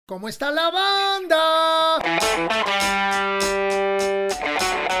¿Cómo está la banda?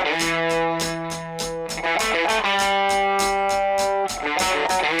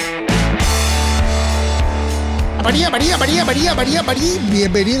 María.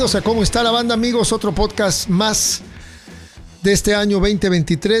 Bienvenidos a ¿Cómo está la banda, amigos? Otro podcast más de este año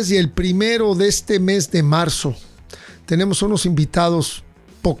 2023 y el primero de este mes de marzo. Tenemos unos invitados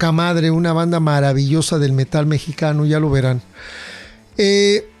poca madre, una banda maravillosa del metal mexicano, ya lo verán.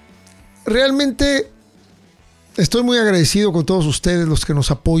 Realmente estoy muy agradecido con todos ustedes, los que nos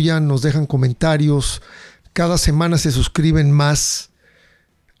apoyan, nos dejan comentarios, cada semana se suscriben más.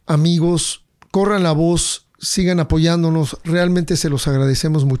 Amigos, corran la voz, sigan apoyándonos, realmente se los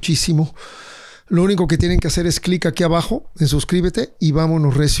agradecemos muchísimo. Lo único que tienen que hacer es clic aquí abajo en suscríbete y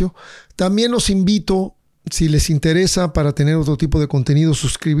vámonos recio. También los invito, si les interesa, para tener otro tipo de contenido,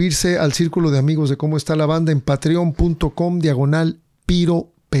 suscribirse al círculo de amigos de Cómo está la banda en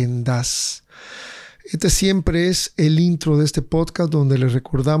patreon.com/PiroPendas. Este siempre es el intro de este podcast donde les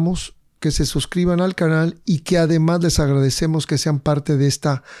recordamos que se suscriban al canal y que además les agradecemos que sean parte de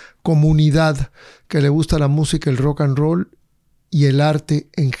esta comunidad que le gusta la música, el rock and roll y el arte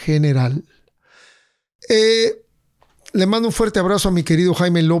en general. Le mando un fuerte abrazo a mi querido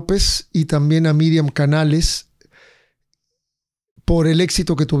Jaime López y también a Miriam Canales por el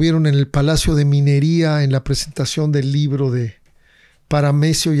éxito que tuvieron en el Palacio de Minería en la presentación del libro de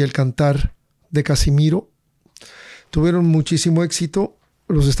Paramesio y el Cantar de Casimiro. Tuvieron muchísimo éxito.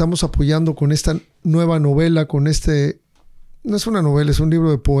 Los estamos apoyando con esta nueva novela, no es una novela, es un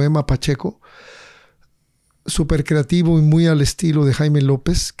libro de poema Pacheco, súper creativo y muy al estilo de Jaime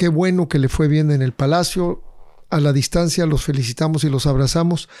López. Qué bueno que le fue bien en el Palacio. A la distancia los felicitamos y los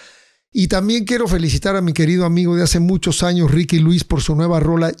abrazamos. Y también quiero felicitar a mi querido amigo de hace muchos años, Ricky Luis, por su nueva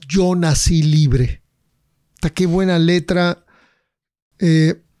rola, Yo Nací Libre. Qué buena letra.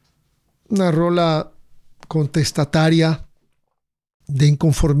 Una rola contestataria, de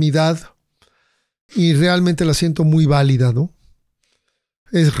inconformidad, y realmente la siento muy válida, ¿no?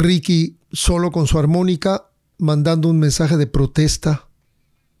 Es Ricky solo con su armónica mandando un mensaje de protesta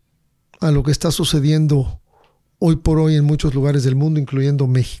a lo que está sucediendo hoy por hoy en muchos lugares del mundo, incluyendo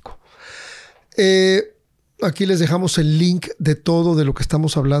México. Aquí les dejamos el link de todo de lo que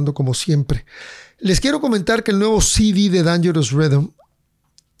estamos hablando, como siempre. Les quiero comentar que el nuevo CD de Dangerous Rhythm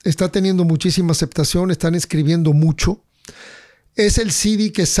está teniendo muchísima aceptación, están escribiendo mucho. Es el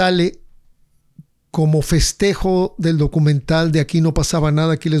CD que sale como festejo del documental de Aquí no pasaba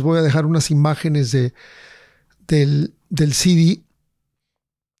nada. Aquí les voy a dejar unas imágenes del CD.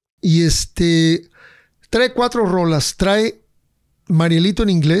 Y trae 4 rolas. Trae Marielito en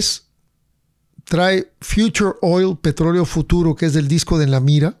inglés. Trae Future Oil, Petróleo Futuro, que es del disco de En la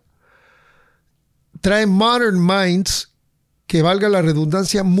Mira. Trae Modern Minds, que valga la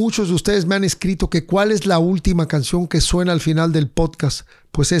redundancia, muchos de ustedes me han escrito que cuál es la última canción que suena al final del podcast.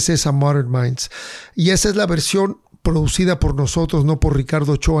 Pues es esa, Modern Minds. Y esa es la versión producida por nosotros, no por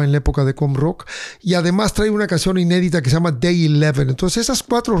Ricardo Ochoa en la época de Com Rock. Y además trae una canción inédita que se llama Day 11. Entonces esas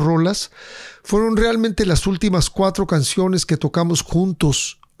 4 rolas fueron realmente las últimas 4 canciones que tocamos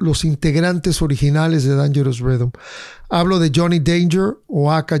juntos, los integrantes originales de Dangerous Rhythm. Hablo de Johnny Danger,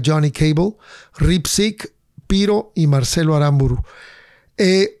 o aka Johnny Cable, Rip Sick, Piro y Marcelo Aramburu.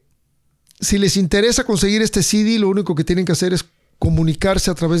 Si les interesa conseguir este CD, lo único que tienen que hacer es comunicarse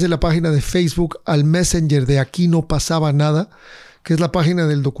a través de la página de Facebook al Messenger de Aquí no pasaba nada, que es la página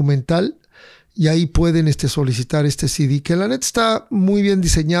del documental, y ahí pueden solicitar este CD, que la neta está muy bien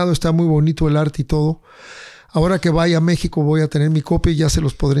diseñado, está muy bonito el arte y todo. Ahora que vaya a México voy a tener mi copia y ya se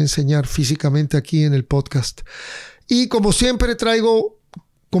los podré enseñar físicamente aquí en el podcast. Y como siempre traigo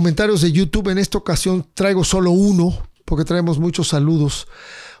comentarios de YouTube. En esta ocasión traigo solo uno, porque traemos muchos saludos.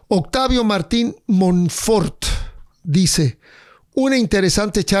 Octavio Martín Monfort dice: una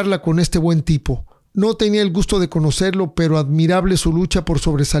interesante charla con este buen tipo. No tenía el gusto de conocerlo, pero admirable su lucha por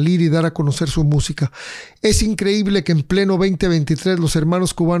sobresalir y dar a conocer su música. Es increíble que en pleno 2023 los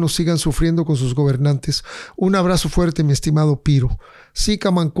hermanos cubanos sigan sufriendo con sus gobernantes. Un abrazo fuerte, mi estimado Piro. Sí,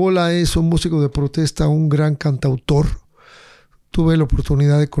 Camancola es un músico de protesta, un gran cantautor. Tuve la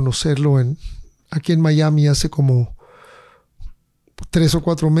oportunidad de conocerlo aquí en Miami hace como 3 o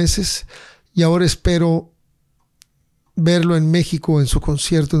 4 meses y ahora espero verlo en México en su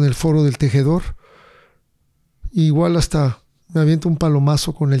concierto en el Foro del Tejedor. Igual hasta me aviento un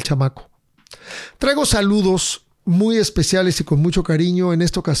palomazo con el chamaco. Traigo saludos muy especiales y con mucho cariño en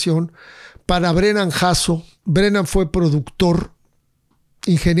esta ocasión para Brennan Jasso. Brennan fue productor,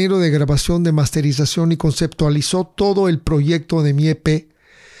 ingeniero de grabación, de masterización y conceptualizó todo el proyecto de mi EP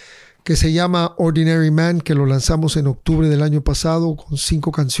que se llama Ordinary Man, que lo lanzamos en octubre del año pasado con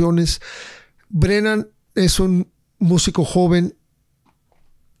 5 canciones. Brennan es un músico joven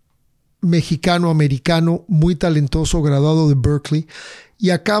mexicano-americano, muy talentoso, graduado de Berkeley, y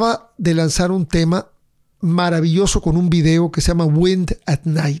acaba de lanzar un tema maravilloso con un video que se llama Wind at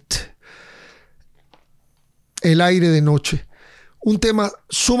Night, el aire de noche. Un tema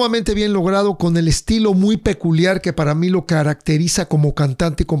sumamente bien logrado con el estilo muy peculiar que para mí lo caracteriza como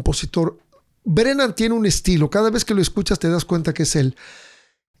cantante y compositor. Brennan tiene un estilo, cada vez que lo escuchas te das cuenta que es él.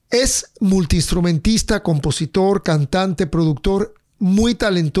 Es multiinstrumentista, compositor, cantante, productor, muy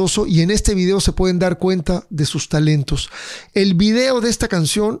talentoso, y en este video se pueden dar cuenta de sus talentos. El video de esta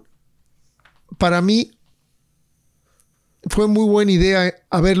canción, para mí, fue muy buena idea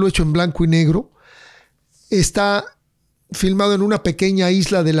haberlo hecho en blanco y negro. Está filmado en una pequeña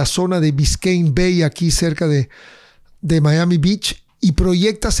isla de la zona de Biscayne Bay, aquí cerca de Miami Beach, y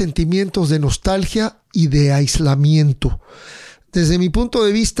proyecta sentimientos de nostalgia y de aislamiento. Desde mi punto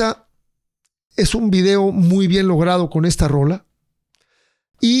de vista, es un video muy bien logrado con esta rola.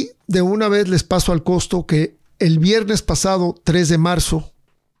 Y de una vez les paso al costo que el viernes pasado, 3 de marzo,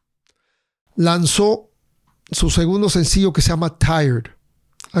 lanzó su segundo sencillo que se llama Tired.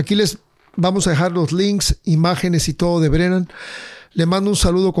 Aquí les vamos a dejar los links, imágenes y todo de Brennan. Le mando un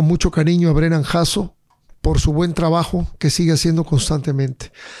saludo con mucho cariño a Brennan Hasso por su buen trabajo que sigue haciendo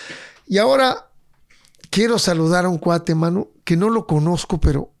constantemente. Y ahora quiero saludar a un cuate, mano, que no lo conozco,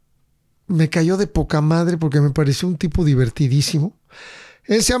 pero me cayó de poca madre porque me pareció un tipo divertidísimo.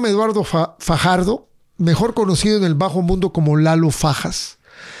 Él se llama Eduardo Fajardo, mejor conocido en el bajo mundo como Lalo Fajas.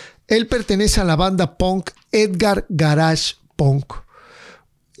 Él pertenece a la banda punk Edgar Garage Punk.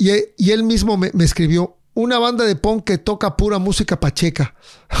 Y él mismo me escribió, una banda de punk que toca pura música pacheca.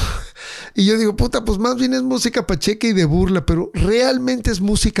 Y yo digo, puta, pues más bien es música pacheca y de burla, pero realmente es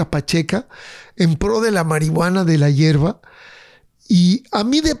música pacheca en pro de la marihuana, de la hierba. Y a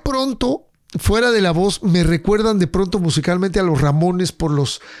mí de pronto, fuera de la voz, me recuerdan de pronto musicalmente a los Ramones por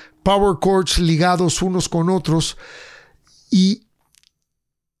los power chords ligados unos con otros. Y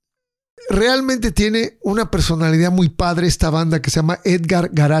realmente tiene una personalidad muy padre esta banda que se llama Edgar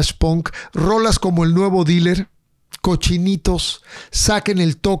Garage Punk. Rolas como El Nuevo Dealer, Cochinitos, Saquen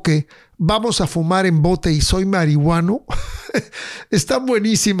el Toque, Vamos a Fumar en Bote y Soy Marihuano. Están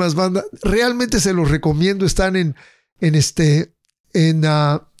buenísimas, banda. Realmente se los recomiendo. Están en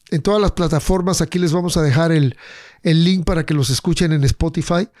todas las plataformas. Aquí les vamos a dejar el link para que los escuchen en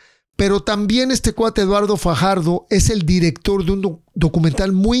Spotify. Pero también este cuate Eduardo Fajardo es el director de un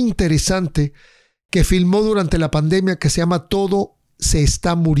documental muy interesante que filmó durante la pandemia que se llama Todo se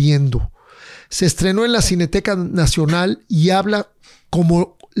está muriendo. Se estrenó en la Cineteca Nacional y habla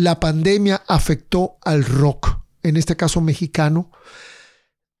cómo la pandemia afectó al rock, en este caso mexicano.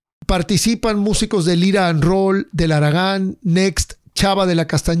 Participan músicos de Lira and Roll, del Aragán, Next, Chava de la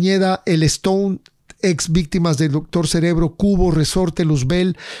Castañeda, El Stone, ex víctimas del Doctor Cerebro, Cubo, Resorte,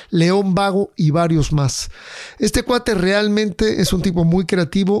 Luzbel, León Vago y varios más. Este cuate realmente es un tipo muy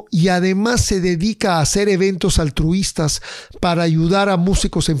creativo y además se dedica a hacer eventos altruistas para ayudar a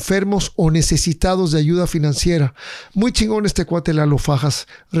músicos enfermos o necesitados de ayuda financiera. Muy chingón este cuate Lalo Fajas.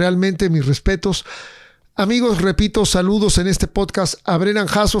 Realmente mis respetos. Amigos, repito, saludos en este podcast a Brennan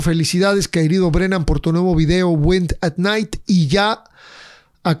Hasso. Felicidades, querido Brennan, por tu nuevo video Wind at Night, y ya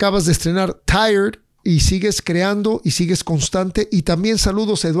acabas de estrenar Tired y sigues creando y sigues constante. Y también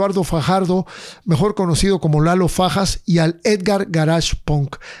saludos a Eduardo Fajardo, mejor conocido como Lalo Fajas, y al Edgar Garage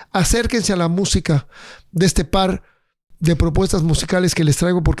Punk. Acérquense a la música de este par de propuestas musicales que les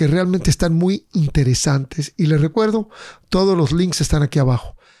traigo porque realmente están muy interesantes. Y les recuerdo, todos los links están aquí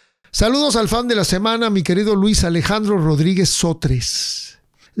abajo. Saludos al fan de la semana, mi querido Luis Alejandro Rodríguez Sotres.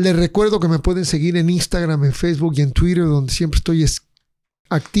 Les recuerdo que me pueden seguir en Instagram, en Facebook y en Twitter, donde siempre estoy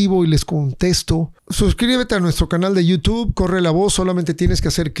activo y les contesto. Suscríbete a nuestro canal de YouTube, corre la voz, solamente tienes que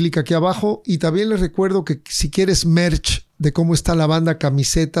hacer clic aquí abajo. Y también les recuerdo que si quieres merch de cómo está la banda,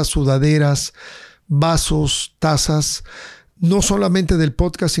 camisetas, sudaderas, vasos, tazas, no solamente del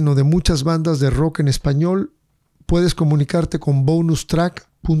podcast, sino de muchas bandas de rock en español, puedes comunicarte con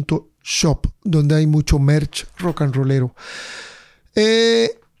bonustrack.shop, donde hay mucho merch rock and rollero.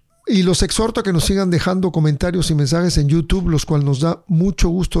 Y los exhorto a que nos sigan dejando comentarios y mensajes en YouTube, los cuales nos da mucho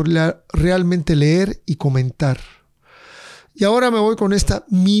gusto realmente leer y comentar. Y ahora me voy con esta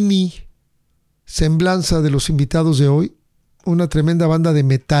mini semblanza de los invitados de hoy. Una tremenda banda de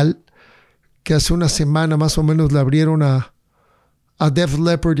metal que hace una semana más o menos le abrieron a Def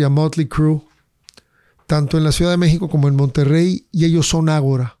Leppard y a Motley Crue, tanto en la Ciudad de México como en Monterrey, y ellos son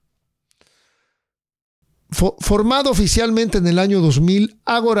Ágora. Formado oficialmente en el año 2000,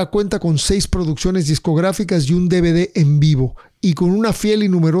 Ágora cuenta con 6 producciones discográficas y un DVD en vivo, y con una fiel y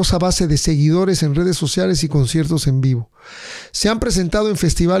numerosa base de seguidores en redes sociales y conciertos en vivo. Se han presentado en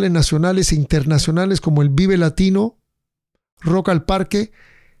festivales nacionales e internacionales como el Vive Latino, Rock al Parque,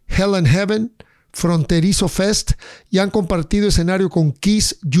 Hell and Heaven, Fronterizo Fest, y han compartido escenario con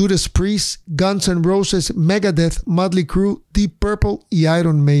Kiss, Judas Priest, Guns N' Roses, Megadeth, Mötley Crüe, Deep Purple y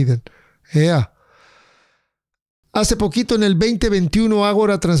Iron Maiden. Hace poquito, en el 2021,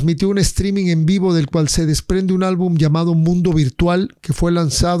 Ágora transmitió un streaming en vivo del cual se desprende un álbum llamado Mundo Virtual, que fue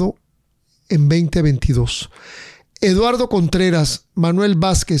lanzado en 2022. Eduardo Contreras, Manuel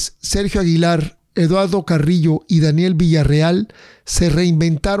Vázquez, Sergio Aguilar, Eduardo Carrillo y Daniel Villarreal se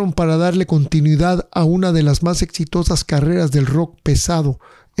reinventaron para darle continuidad a una de las más exitosas carreras del rock pesado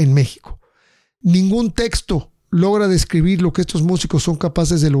en México. Ningún texto logra describir lo que estos músicos son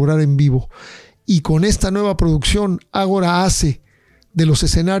capaces de lograr en vivo. Y con esta nueva producción, Ágora hace de los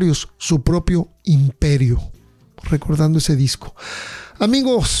escenarios su propio imperio, recordando ese disco.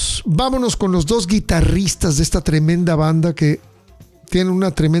 Amigos, vámonos con los 2 guitarristas de esta tremenda banda que tienen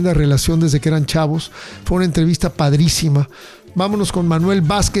una tremenda relación desde que eran chavos. Fue una entrevista padrísima. Vámonos con Manuel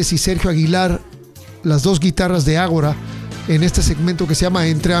Vázquez y Sergio Aguilar, las 2 guitarras de Ágora, en este segmento que se llama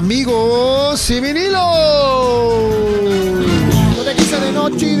Entre Amigos y Vinilo. Yo te quise de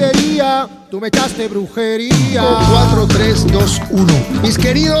noche y de día, tú me echaste brujería. 4, 3, 2, 1. Mis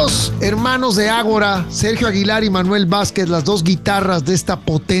queridos hermanos de Ágora, Sergio Aguilar y Manuel Vázquez, las 2 guitarras de esta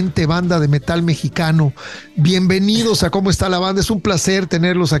potente banda de metal mexicano. Bienvenidos a ¿Cómo está la banda? Es un placer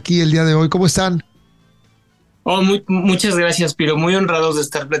tenerlos aquí el día de hoy. ¿Cómo están? Muchas gracias, Piro. Muy honrados de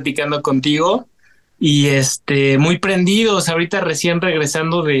estar platicando contigo. Y muy prendidos, ahorita recién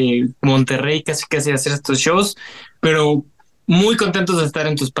regresando de Monterrey, casi a hacer estos shows, pero muy contentos de estar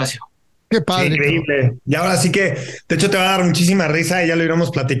en tu espacio. Qué padre. Sí, increíble. Y ahora sí que, de hecho, te va a dar muchísima risa y ya lo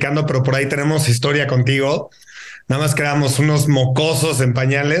iremos platicando, pero por ahí tenemos historia contigo. Nada más que éramos unos mocosos en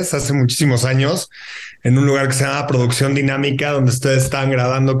pañales hace muchísimos años en un lugar que se llama Producción Dinámica, donde ustedes estaban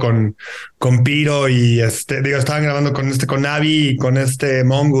grabando con Piro y estaban grabando con Avi y con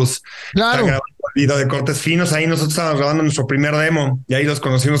Mongus. Claro. Estaban grabando el video de cortes finos. Ahí nosotros estábamos grabando nuestro primer demo y ahí los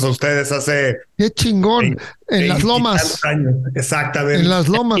conocimos a ustedes hace... ¡Qué chingón! En Las Lomas. Años. Exactamente. En Las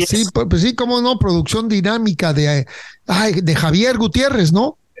Lomas, sí. Pues sí, cómo no, Producción Dinámica de Javier Gutiérrez,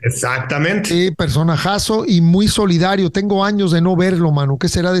 ¿no? Exactamente. Sí, personajazo y muy solidario. Tengo años de no verlo, mano. ¿Qué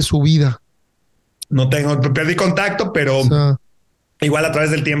será de su vida? Perdí contacto, pero igual a través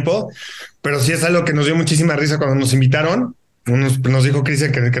del tiempo. Pero sí es algo que nos dio muchísima risa cuando nos invitaron. Nos dijo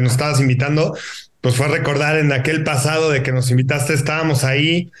Cristian que nos estabas invitando. Pues fue recordar en aquel pasado de que nos invitaste, estábamos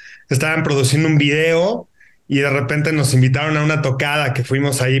ahí, estaban produciendo un video y de repente nos invitaron a una tocada que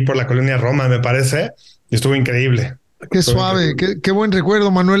fuimos ahí por la colonia Roma, me parece, y estuvo increíble. Qué suave, qué buen recuerdo,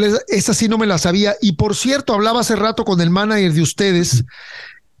 Manuel. Esa sí no me la sabía. Y por cierto, hablaba hace rato con el manager de ustedes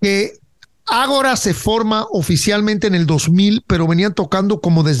que Ágora se forma oficialmente en el 2000, pero venían tocando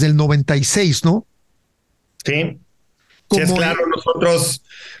como desde el 96, ¿no? Sí, sí es claro.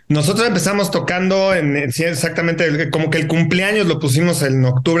 Nosotros empezamos tocando sí, exactamente, como que el cumpleaños lo pusimos en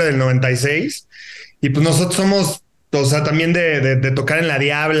octubre del 96 y pues nosotros somos... O sea, también de tocar en La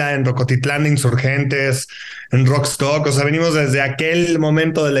Diabla, en Rocotitlán de Insurgentes, en Rockstock. O sea, venimos desde aquel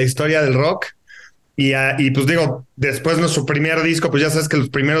momento de la historia del rock. Y pues digo, después nuestro primer disco, pues ya sabes que los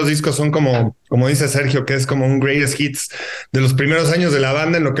primeros discos son como dice Sergio, que es como un greatest hits de los primeros años de la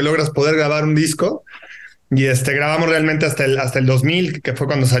banda en lo que logras poder grabar un disco. Y grabamos realmente hasta el 2000, que fue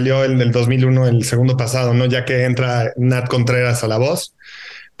cuando salió el del 2001, el segundo pasado, ¿no? Ya que entra Nat Contreras a la voz.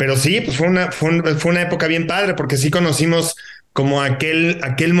 Pero sí, pues fue una época bien padre porque sí conocimos como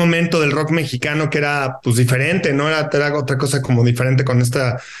aquel momento del rock mexicano que era pues diferente, ¿no? Era otra cosa como diferente con este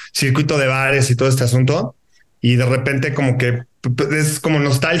circuito de bares y todo este asunto. Y de repente como que es como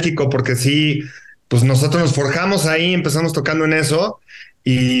nostálgico porque sí, pues nosotros nos forjamos ahí, empezamos tocando en eso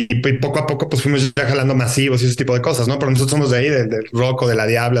y poco a poco pues fuimos ya jalando masivos y ese tipo de cosas, ¿no? Pero nosotros somos de ahí, del rock o de La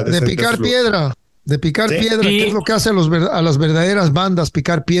Diabla. De picar piedra. De picar piedra, ¿qué es lo que hace a las verdaderas bandas?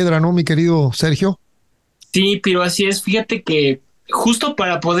 Picar piedra, ¿no, mi querido Sergio? Sí, pero así es. Fíjate que justo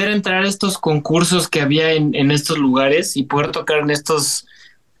para poder entrar a estos concursos que había en estos lugares y poder tocar en estos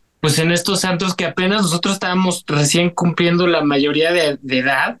santos que apenas nosotros estábamos recién cumpliendo la mayoría de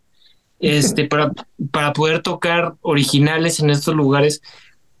edad, para poder tocar originales en estos lugares,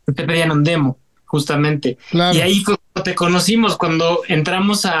 te pedían un demo, justamente. Claro. Y ahí fue cuando te conocimos, cuando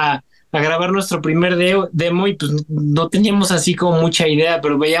entramos a grabar nuestro primer demo y pues no teníamos así como mucha idea,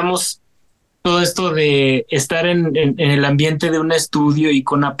 pero veíamos todo esto de estar en el ambiente de un estudio y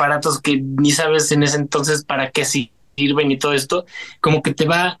con aparatos que ni sabes en ese entonces para qué sirven y todo esto, como que te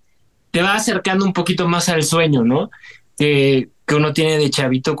va acercando un poquito más al sueño, ¿no? Que uno tiene de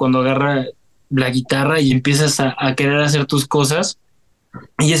chavito cuando agarra la guitarra y empiezas a querer hacer tus cosas.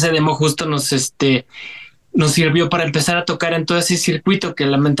 Y ese demo justo nos sirvió para empezar a tocar en todo ese circuito que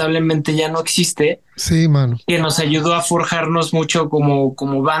lamentablemente ya no existe, Sí, mano. que nos ayudó a forjarnos mucho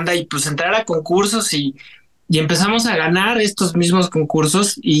como banda y pues entrar a concursos y empezamos a ganar estos mismos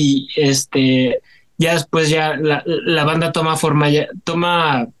concursos y ya después ya la banda toma forma,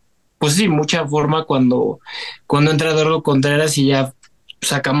 pues sí, mucha forma cuando entra Eduardo Contreras y ya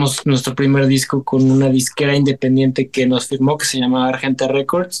sacamos nuestro primer disco con una disquera independiente que nos firmó, que se llamaba Argente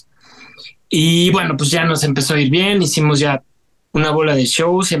Records. Y bueno, pues ya nos empezó a ir bien, hicimos ya una bola de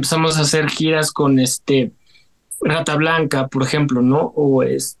shows y empezamos a hacer giras con Rata Blanca, por ejemplo, ¿no? O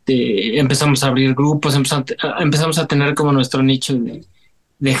empezamos a abrir grupos, empezamos a tener como nuestro nicho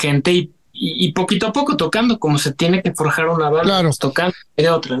de gente y poquito a poco tocando, como se tiene que forjar una banda, Claro. pues, tocando de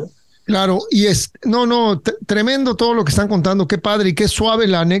otra, ¿no? Claro, y tremendo todo lo que están contando, qué padre y qué suave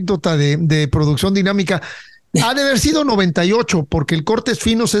la anécdota de Producción Dinámica. Ha de haber sido 98, porque el Cortes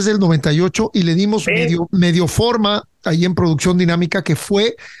Finos es del 98 y le dimos medio forma ahí en Producción Dinámica, que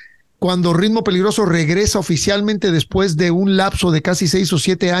fue cuando Ritmo Peligroso regresa oficialmente después de un lapso de casi 6 o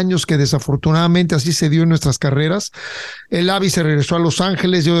 7 años que desafortunadamente así se dio en nuestras carreras. El Avi se regresó a Los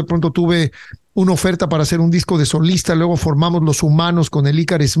Ángeles, yo de pronto tuve una oferta para hacer un disco de solista, luego formamos Los Humanos con el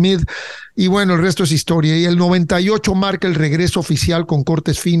Icar Smith y bueno, el resto es historia. Y el 98 marca el regreso oficial con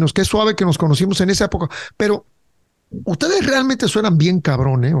Cortes Finos. Qué suave que nos conocimos en esa época, pero ustedes realmente suenan bien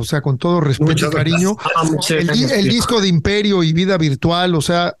cabrón, ¿eh? O sea, con todo respeto y cariño. El disco de Imperio y Vida Virtual, o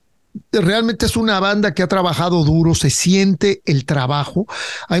sea, realmente es una banda que ha trabajado duro, se siente el trabajo.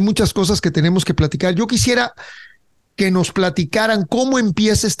 Hay muchas cosas que tenemos que platicar. Yo quisiera que nos platicaran cómo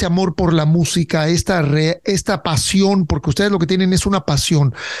empieza este amor por la música, esta pasión, porque ustedes lo que tienen es una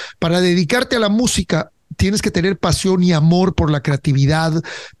pasión. Para dedicarte a la música tienes que tener pasión y amor por la creatividad,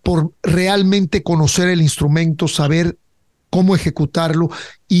 por realmente conocer el instrumento, saber cómo ejecutarlo,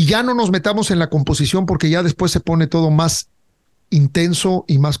 y ya no nos metamos en la composición porque ya después se pone todo más intenso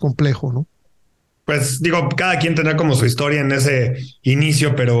y más complejo, ¿no? Pues digo, cada quien tendrá como su historia en ese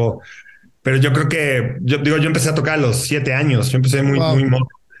inicio, pero yo creo que yo empecé a tocar a los 7 años. Yo empecé muy mono.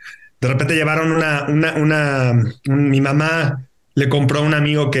 De repente llevaron mi mamá le compró a un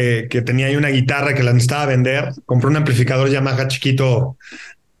amigo que tenía ahí una guitarra que la necesitaba vender. Compró un amplificador Yamaha chiquito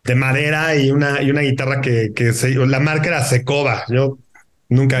de madera y una guitarra que la marca era Secova. Yo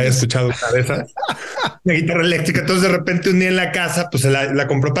nunca he escuchado una de esas. Una guitarra eléctrica. Entonces de repente un día en la casa, pues la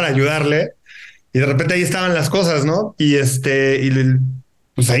compró para ayudarle y de repente ahí estaban las cosas, ¿no?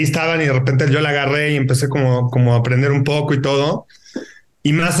 Pues ahí estaban y de repente yo la agarré y empecé como a aprender un poco y todo.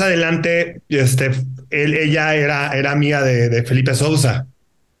 Y más adelante, ella era amiga de Felipe Sousa.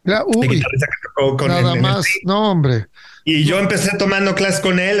 Uy, guitarrista que tocó con nada más, no, hombre. Y yo empecé tomando clases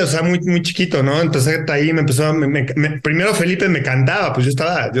con él, o sea, muy, muy chiquito, ¿no? Entonces ahí me empezó, primero Felipe me cantaba, pues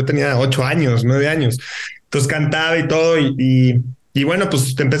yo tenía 8 años, 9 años. Entonces cantaba y todo y bueno,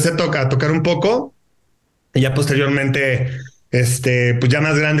 pues empecé a tocar un poco y ya posteriormente... pues ya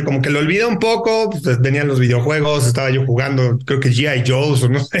más grande, como que lo olvidé un poco, pues venían los videojuegos, estaba yo jugando, creo que G.I. Joe's o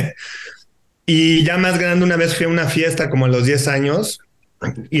no sé. Y ya más grande una vez fui a una fiesta como a los 10 años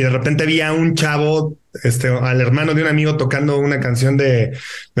y de repente vi a un chavo, al hermano de un amigo tocando una canción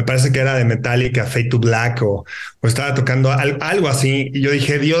me parece que era de Metallica, Fade to Black o estaba tocando algo así. Y yo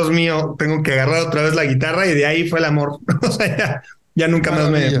dije, Dios mío, tengo que agarrar otra vez la guitarra y de ahí fue el amor. O sea, ya nunca más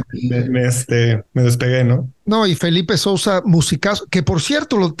me despegué, ¿no? No, y Felipe Sousa, musicazo, que por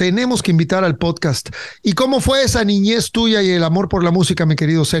cierto lo tenemos que invitar al podcast. ¿Y cómo fue esa niñez tuya y el amor por la música, mi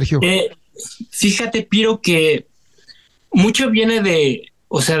querido Sergio? Fíjate, Piro, que mucho viene de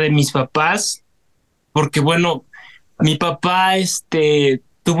mis papás, porque bueno, mi papá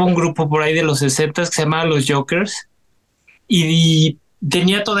tuvo un grupo por ahí de los 60 que se llamaba Los Jokers y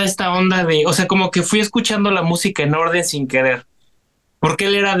tenía toda esta onda o sea, como que fui escuchando la música en orden sin querer. Porque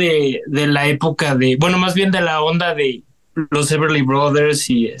él era de la época más bien de la onda de los Everly Brothers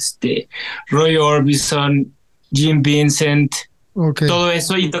y Roy Orbison, Jim Vincent, todo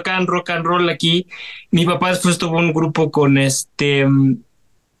eso, y tocaban rock and roll aquí. Mi papá después tuvo un grupo con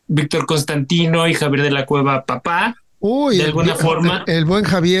Víctor Constantino y Javier de la Cueva, papá, de alguna forma. El buen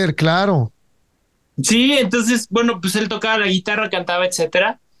Javier, claro. Sí, entonces, bueno, pues él tocaba la guitarra, cantaba,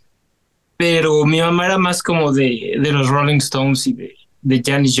 etcétera. Pero mi mamá era más como de los Rolling Stones y de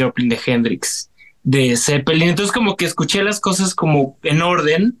Janis Joplin, de Hendrix, de Zeppelin. Entonces como que escuché las cosas como en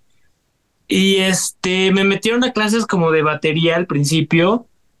orden Y me metieron a clases como de batería al principio,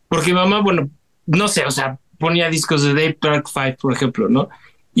 porque mi mamá, bueno, no sé, o sea, ponía discos de Dave Dark Five, por ejemplo, ¿no?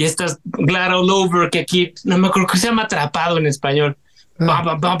 Y estas Glad All Over, que aquí, no me acuerdo que se llama Atrapado en español. Pam,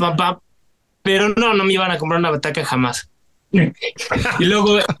 pam, pam, pam, pam. Pero no me iban a comprar una bataca jamás. Y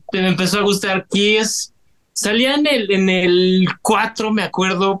luego me empezó a gustar Kiss. Salía en el 4, me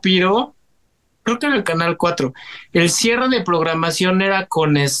acuerdo, Piro. Creo que en el canal 4. El cierre de programación era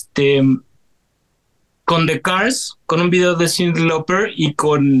con The Cars, con un video de Cyndi Lauper y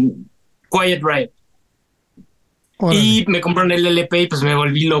con Quiet Riot. Órale. Y me compraron el LP y pues me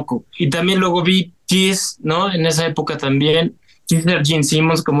volví loco. Y también luego vi Kiss, ¿no? En esa época también. Kiss era Gene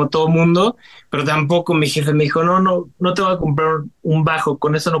Simmons como todo mundo, pero tampoco mi jefe me dijo, no te voy a comprar un bajo,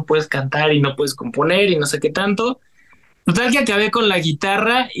 con eso no puedes cantar y no puedes componer y no sé qué tanto. Total que acabé con la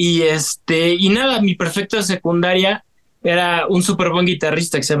guitarra y nada, mi perfecto de secundaria era un súper buen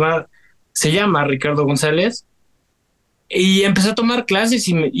guitarrista que se llama Ricardo González, y empecé a tomar clases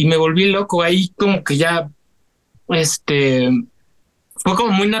y me volví loco. Ahí como que ya fue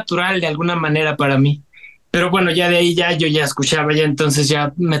como muy natural de alguna manera para mí. Pero bueno, ya de ahí yo ya escuchaba ya entonces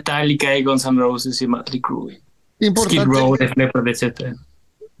ya Metallica y Guns N' Roses y Mötley Crüe, Skid Row, Def Leppard, etc.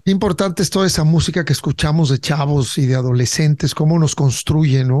 Importante es toda esa música que escuchamos de chavos y de adolescentes, cómo nos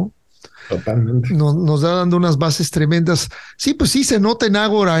construye, ¿no? Totalmente. Nos da dando unas bases tremendas. Sí, pues sí, se nota en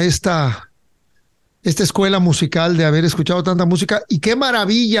Ágora esta escuela musical de haber escuchado tanta música. Y qué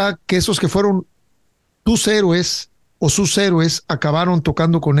maravilla que esos que fueron tus héroes o sus héroes acabaron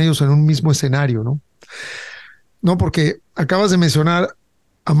tocando con ellos en un mismo escenario, ¿no? No, porque acabas de mencionar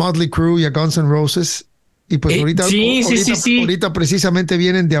a Mötley Crüe y a Guns N' Roses, y pues ahorita precisamente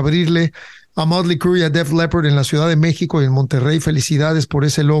vienen de abrirle a Mötley Crüe y a Def Leppard en la Ciudad de México y en Monterrey. Felicidades por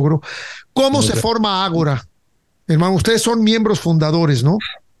ese logro. ¿Cómo se forma Ágora? Hermano, ustedes son miembros fundadores, ¿no?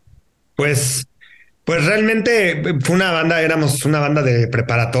 Pues realmente fue una banda, éramos una banda de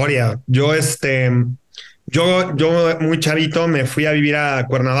preparatoria. Yo muy chavito me fui a vivir a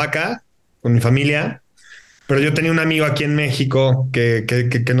Cuernavaca con mi familia, pero yo tenía un amigo aquí en México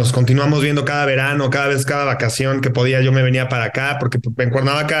que nos continuamos viendo cada verano, cada vacación que podía, yo me venía para acá, porque en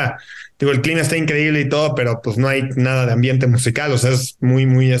Cuernavaca, digo, el clima está increíble y todo, pero pues no hay nada de ambiente musical, o sea, es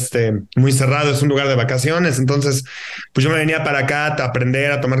muy cerrado, es un lugar de vacaciones. Entonces, pues yo me venía para acá a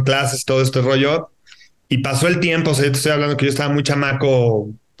aprender, a tomar clases, todo este rollo. Y pasó el tiempo, o sea, yo te estoy hablando que yo estaba muy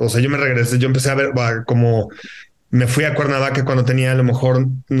chamaco, o sea, yo me regresé, yo empecé a ver como me fui a Cuernavaca cuando tenía a lo mejor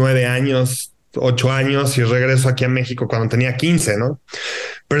 9 años, 8 años, y regreso aquí a México cuando tenía 15, ¿no?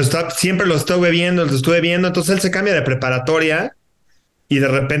 Pero siempre lo estuve viendo, entonces él se cambia de preparatoria y de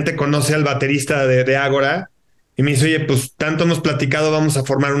repente conoce al baterista de Ágora y me dice, oye, pues tanto hemos platicado, vamos a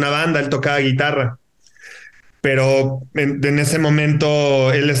formar una banda. Él tocaba guitarra, pero en ese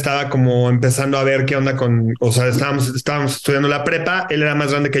momento él estaba como empezando a ver qué onda o sea, estábamos estudiando la prepa, él era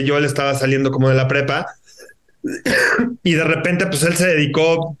más grande que yo, él estaba saliendo como de la prepa, y de repente pues él se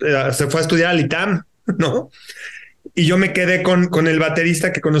dedicó, se fue a estudiar al ITAM, ¿no? Y yo me quedé con el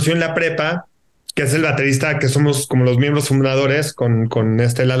baterista que conoció en la prepa, que es el baterista que somos como los miembros fundadores con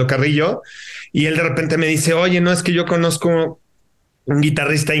Lalo Carrillo, y él de repente me dice, oye, no, es que yo conozco un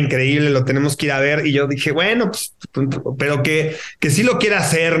guitarrista increíble, lo tenemos que ir a ver. Y yo dije, bueno, pues, pero que sí lo quiera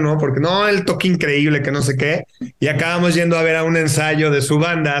hacer, ¿no? Porque no, él toca increíble, que no sé qué. Y acabamos yendo a ver a un ensayo de su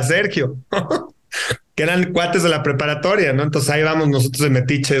banda, a Sergio, que eran cuates de la preparatoria, ¿no? Entonces ahí vamos nosotros de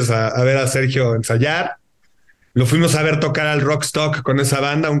metiches a ver a Sergio ensayar. Lo fuimos a ver tocar al Rockstock con esa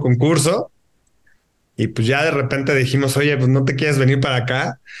banda, un concurso. Y pues ya de repente dijimos, oye, pues no te quieres venir para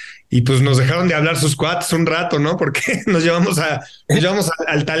acá. Y pues nos dejaron de hablar sus cuates un rato, ¿no? Porque nos llevamos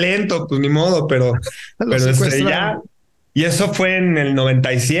al talento, pues ni modo, pero ya. Y eso fue en el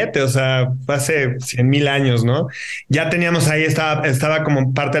 97, o sea, fue hace 100,000 años, ¿no? Ya teníamos ahí, estaba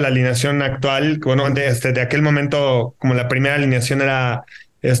como parte de la alineación actual. Bueno, de aquel momento, como la primera alineación era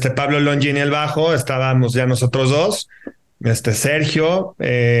Pablo Longini el bajo, estábamos ya nosotros dos, Sergio,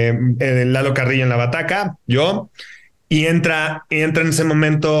 Lalo Carrillo en la bataca, yo. Y entra en ese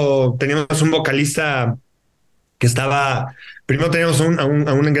momento, teníamos un vocalista que primero teníamos a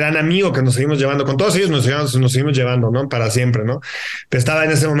un gran amigo que nos seguimos llevando, con todos ellos nos seguimos llevando, ¿no? Para siempre, ¿no? Pero estaba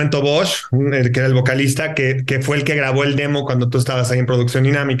en ese momento Bosch, que era el vocalista, que fue el que grabó el demo cuando tú estabas ahí en Producción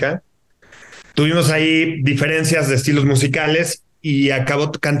Dinámica. Tuvimos ahí diferencias de estilos musicales y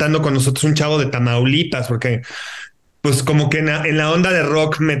acabó cantando con nosotros un chavo de Tamaulipas, porque pues como que en la onda de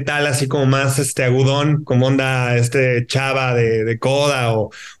rock metal, así como más agudón, como onda Chava de Coda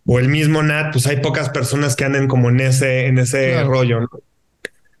o el mismo Nat, pues hay pocas personas que anden como en ese claro, rollo, ¿no?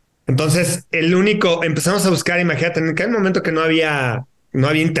 Entonces, empezamos a buscar, imagínate, en aquel momento que no había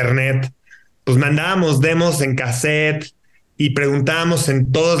internet, pues mandábamos demos en cassette y preguntábamos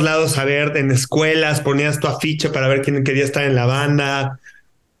en todos lados, a ver, en escuelas, ponías tu afiche para ver quién quería estar en la banda.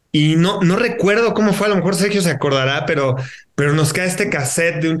 Y no recuerdo cómo fue, a lo mejor Sergio se acordará, pero nos cae este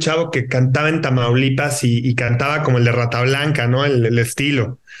cassette de un chavo que cantaba en Tamaulipas y cantaba como el de Rata Blanca, ¿no? El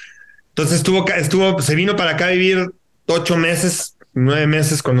estilo. Entonces se vino para acá a vivir 8 meses, 9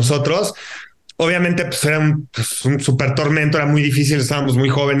 meses con nosotros. Obviamente, pues era un súper tormento, era muy difícil, estábamos muy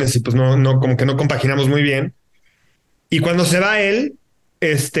jóvenes y pues como que no compaginamos muy bien. Y cuando se va él,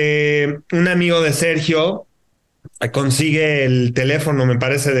 un amigo de Sergio consigue el teléfono, me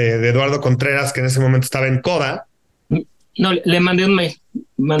parece, de Eduardo Contreras, que en ese momento estaba en Coda. No, le mandé un mail.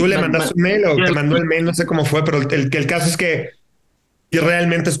 ¿Tú le mandaste un mail o te mandó el mail? No sé cómo fue, pero el caso es que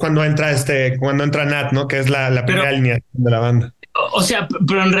realmente es cuando entra Nat, ¿no? Que es la primera línea de la banda. O sea,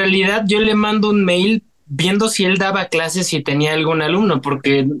 pero en realidad yo le mando un mail viendo si él daba clases y tenía algún alumno,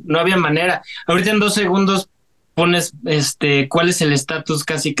 porque no había manera. Ahorita en 2 segundos pones cuál es el estatus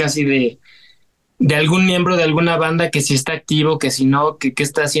casi de algún miembro de alguna banda, que si está activo, que si no, que qué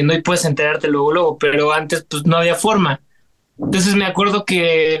está haciendo, y puedes enterarte luego, pero antes pues no había forma. Entonces me acuerdo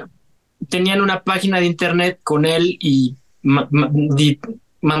que tenían una página de internet con él y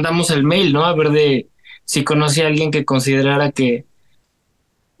mandamos el mail, ¿no? A ver de si conocía a alguien que considerara que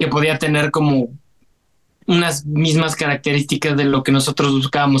podía tener como unas mismas características de lo que nosotros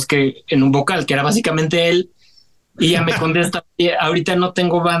buscábamos que en un vocal, que era básicamente él. Y ya me contesta, ahorita no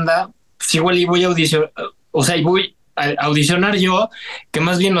tengo banda, pues igual y voy a audicionar, o sea, y voy a audicionar yo, que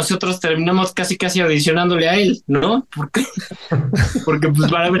más bien nosotros terminamos casi audicionándole a él, ¿no? Porque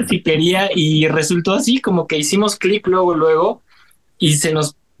pues para ver si quería, y resultó así, como que hicimos clic luego, y se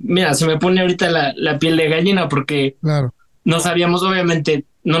me pone ahorita la piel de gallina, porque claro, no sabíamos, obviamente,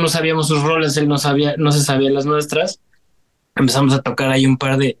 no nos sabíamos sus roles, él no se sabía las nuestras. Empezamos a tocar ahí un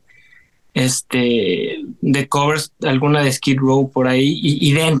par de covers, alguna de Skid Row por ahí,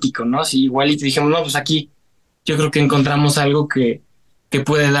 idéntico, ¿no? Sí, igual, y dijimos, no, pues aquí yo creo que encontramos algo que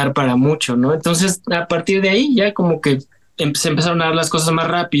puede dar para mucho, ¿no? Entonces, a partir de ahí ya como que se empezaron a dar las cosas más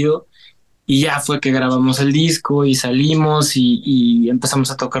rápido, y ya fue que grabamos el disco y salimos y empezamos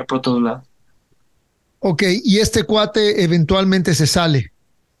a tocar por todos lados. Ok, y este cuate eventualmente se sale.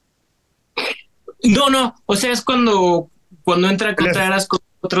 No, o sea, es cuando entra Contreras con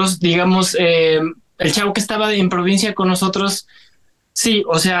nosotros, digamos, el chavo que estaba en provincia con nosotros, sí,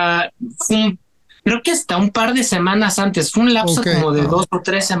 o sea, creo que hasta un par de semanas antes, fue un lapso como de 2 o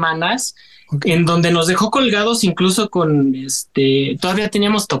 3 semanas, en donde nos dejó colgados, incluso con todavía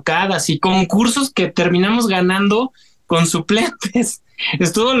teníamos tocadas y concursos que terminamos ganando con suplentes.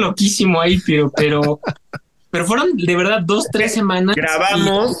 Estuvo loquísimo ahí, pero fueron de verdad 2, 3 semanas.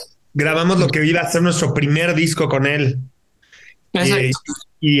 Grabamos lo que iba a ser nuestro primer disco con él. Exacto.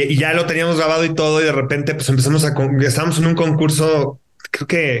 Y ya lo teníamos grabado y todo, y de repente pues estábamos en un concurso, creo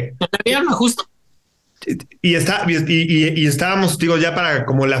que... justo. Y estábamos, digo, ya para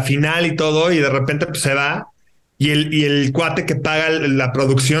como la final y todo, y de repente pues se va, y el cuate que paga la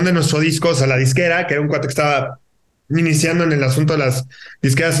producción de nuestro disco, o sea, la disquera, que era un cuate que estaba iniciando en el asunto de las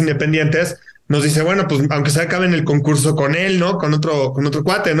disqueras independientes, nos dice, bueno, pues aunque se acabe en el concurso con él, ¿no? Con otro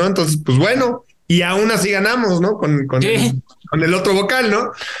cuate, ¿no? Entonces, pues bueno, y aún así ganamos, ¿no? Con el otro vocal,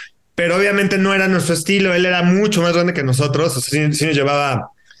 ¿no? Pero obviamente no era nuestro estilo, él era mucho más grande que nosotros, o sea, sí nos llevaba,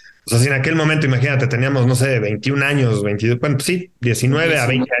 o sea, si en aquel momento, imagínate, teníamos, no sé, 21 años, 22, bueno, pues sí, 19 a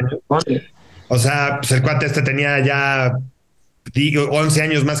 20 años. O sea, pues el cuate tenía ya 11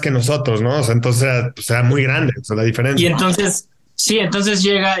 años más que nosotros, ¿no? O sea, entonces era muy grande, o sea, la diferencia. Y entonces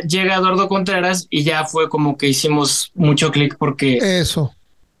llega Eduardo Contreras y ya fue como que hicimos mucho clic, porque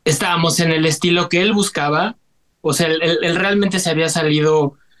estábamos en el estilo que él buscaba. O sea, él realmente se había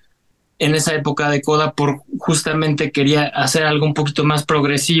salido en esa época de Coda por justamente quería hacer algo un poquito más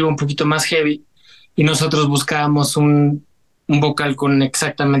progresivo, un poquito más heavy, y nosotros buscábamos un vocal con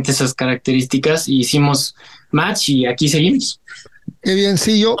exactamente esas características, y hicimos match y aquí seguimos. Qué bien,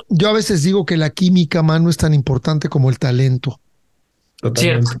 sí, yo a veces digo que la química, mano, es tan importante como el talento.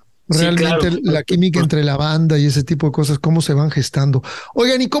 Totalmente. Cierto. Realmente sí, claro. La química entre la banda y ese tipo de cosas, cómo se van gestando.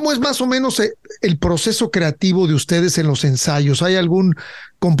 Oigan, ¿y cómo es más o menos el proceso creativo de ustedes en los ensayos? ¿Hay algún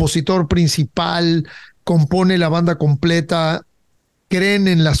compositor principal? ¿Compone la banda completa? ¿Creen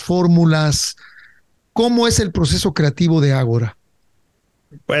en las fórmulas? ¿Cómo es el proceso creativo de Ágora?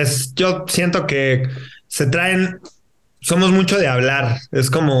 Pues yo siento que somos mucho de hablar. Es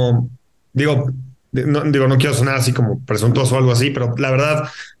como, no quiero sonar así como presuntuoso o algo así, pero la verdad,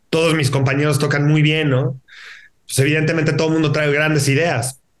 todos mis compañeros tocan muy bien, ¿no? Pues evidentemente todo el mundo trae grandes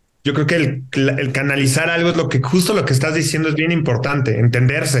ideas. Yo creo que el canalizar algo es justo lo que estás diciendo es bien importante,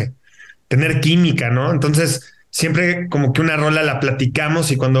 entenderse. tener química, ¿no? Entonces, siempre como que una rola la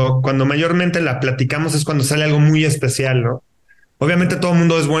platicamos y cuando mayormente la platicamos es cuando sale algo muy especial, ¿no? Obviamente todo el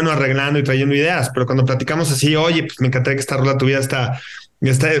mundo es bueno arreglando y trayendo ideas, pero cuando platicamos así, oye, pues me encantaría que esta rola tuviera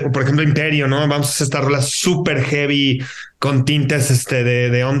por ejemplo, Imperio, ¿no? Vamos a hacer esta rola súper heavy con tintes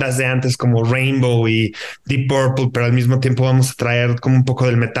de ondas de antes como Rainbow y Deep Purple, pero al mismo tiempo vamos a traer como un poco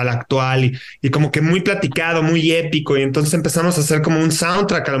del metal actual y como que muy platicado, muy épico. Y entonces empezamos a hacer como un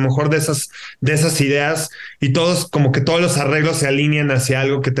soundtrack a lo mejor de esas ideas y como que todos los arreglos se alinean hacia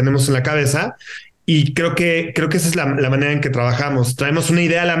algo que tenemos en la cabeza. Y creo que esa es la manera en que trabajamos. Traemos una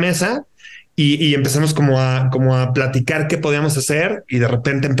idea a la mesa y empezamos como a platicar qué podíamos hacer y de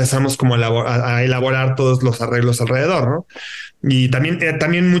repente empezamos como a elaborar todos los arreglos alrededor, ¿no? Y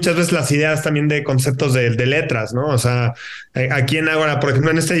también muchas veces las ideas también de conceptos de letras, ¿no? O sea, aquí en Ágora, por ejemplo,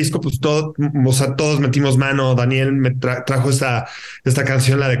 en este disco, pues todos metimos mano. Daniel me trajo esta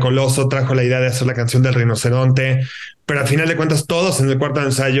canción, la de Coloso, trajo la idea de hacer la canción del rinoceronte, pero al final de cuentas todos en el cuarto de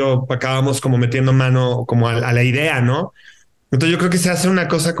ensayo acabamos como metiendo mano como a la idea, ¿no? Entonces yo creo que se hace una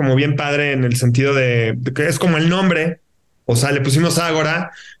cosa como bien padre en el sentido de que es como el nombre, o sea, le pusimos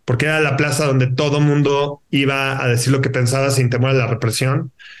Ágora porque era la plaza donde todo mundo iba a decir lo que pensaba sin temor a la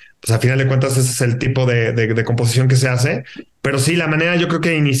represión. Pues al final de cuentas ese es el tipo de composición que se hace. Pero sí, la manera yo creo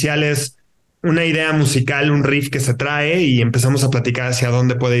que inicial es una idea musical, un riff que se trae y empezamos a platicar hacia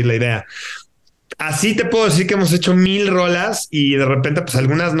dónde puede ir la idea. Así te puedo decir que hemos hecho 1000 rolas y de repente pues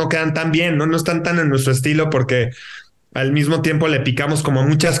algunas no quedan tan bien, no están tan en nuestro estilo porque al mismo tiempo le picamos como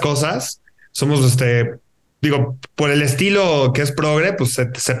muchas cosas. Somos digo, por el estilo que es progre, pues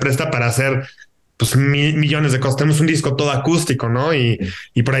se presta para hacer pues millones de cosas. Tenemos un disco todo acústico, ¿no? Y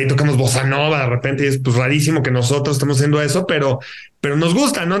por ahí tocamos bossa nova de repente y es pues rarísimo que nosotros estemos haciendo eso, pero nos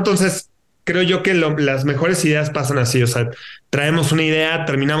gusta, ¿no? Entonces creo yo que las mejores ideas pasan así, o sea, traemos una idea,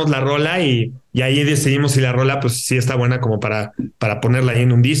 terminamos la rola y ahí decidimos si la rola pues sí está buena como para ponerla ahí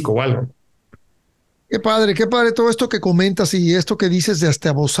en un disco o algo. Qué padre todo esto que comentas y esto que dices de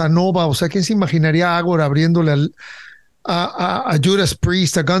hasta bossa nova. O sea, ¿quién se imaginaría a Ágora abriéndole a Judas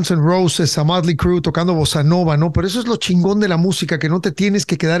Priest, a Guns N' Roses, a Motley Crue tocando bossa nova, ¿no? Pero eso es lo chingón de la música, que no te tienes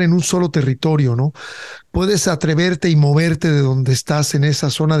que quedar en un solo territorio, ¿no? Puedes atreverte y moverte de donde estás en esa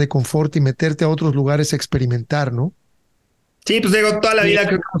zona de confort y meterte a otros lugares a experimentar, ¿no? Sí, pues digo, toda la vida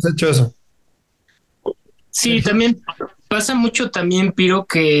creo que hemos hecho eso. Sí, también pasa mucho también, Piro,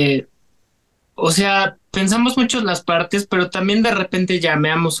 que o sea, pensamos mucho en las partes, pero también de repente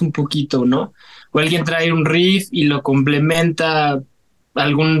llameamos un poquito, ¿no? O alguien trae un riff y lo complementa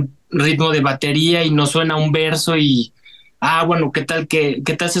algún ritmo de batería y nos suena un verso y, bueno, ¿qué tal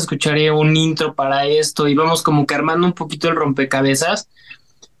se escucharía un intro para esto? Y vamos como que armando un poquito el rompecabezas,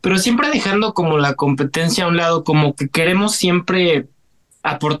 pero siempre dejando como la competencia a un lado, como que queremos siempre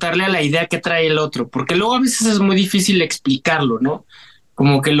aportarle a la idea que trae el otro, porque luego a veces es muy difícil explicarlo, ¿no?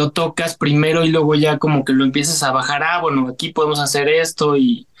 Como que lo tocas primero y luego ya como que lo empiezas a bajar, bueno, aquí podemos hacer esto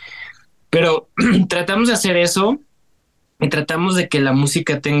pero tratamos de hacer eso y tratamos de que la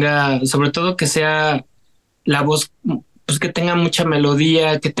música tenga, sobre todo que sea la voz, pues que tenga mucha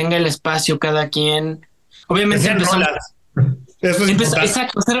melodía, que tenga el espacio cada quien. Obviamente empezamos eso es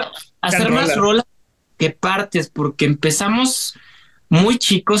exacto, hacer más rolas que partes, porque empezamos muy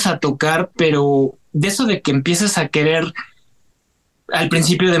chicos a tocar, pero de eso de que empiezas a querer al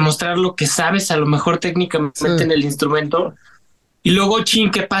principio demostrar lo que sabes, a lo mejor técnicamente en el instrumento, y luego,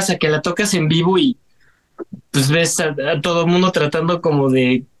 ¿qué pasa? Que la tocas en vivo y pues ves a todo el mundo tratando como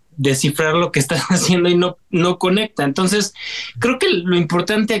de descifrar lo que estás haciendo y no conecta. Entonces, creo que lo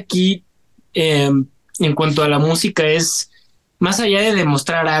importante aquí en cuanto a la música es, más allá de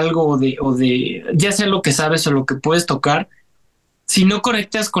demostrar algo o de ya sea lo que sabes o lo que puedes tocar, si no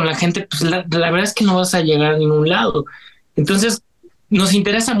conectas con la gente, pues la verdad es que no vas a llegar a ningún lado. Entonces, nos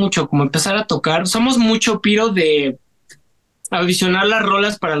interesa mucho como empezar a tocar. Somos mucho, Piro, de audicionar las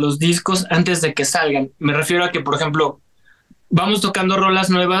rolas para los discos antes de que salgan. Me refiero a que, por ejemplo, vamos tocando rolas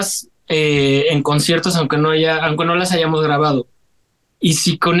nuevas en conciertos, aunque no las hayamos grabado. Y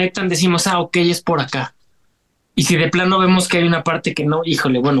si conectan, decimos, ok, es por acá. Y si de plano vemos que hay una parte que no,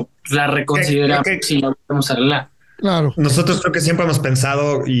 híjole, bueno, la reconsideramos y la vamos a arreglar. Claro. Nosotros creo que siempre hemos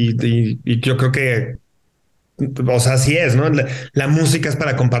pensado y yo creo que, o sea, así es, ¿no? La música es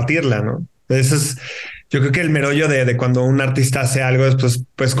para compartirla, ¿no? Eso es, yo creo que el meollo de cuando un artista hace algo es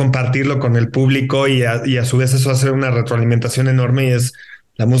pues compartirlo con el público y a su vez eso hace una retroalimentación enorme y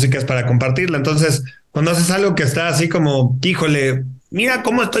la música es para compartirla. Entonces, cuando haces algo que está así como, híjole, mira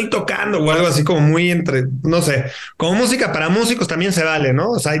cómo estoy tocando o algo así como muy no sé, como música para músicos también se vale,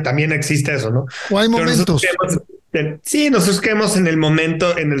 ¿no? O sea, y también existe eso, ¿no? O hay momentos. Sí, nosotros quedamos en el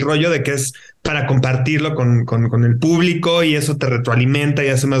momento, en el rollo de que es para compartirlo con el público y eso te retroalimenta y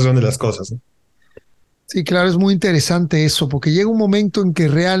hace más grandes las cosas, ¿no? Sí, claro, es muy interesante eso, porque llega un momento en que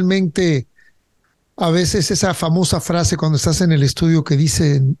realmente a veces esa famosa frase cuando estás en el estudio que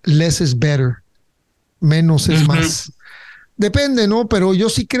dice less is better, menos es más. Depende, ¿no? Pero yo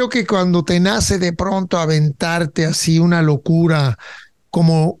sí creo que cuando te nace de pronto aventarte así una locura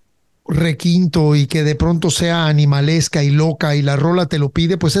como requinto y que de pronto sea animalesca y loca y la rola te lo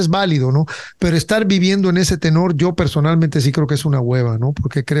pide, pues es válido, ¿no? Pero estar viviendo en ese tenor, yo personalmente sí creo que es una hueva, ¿no?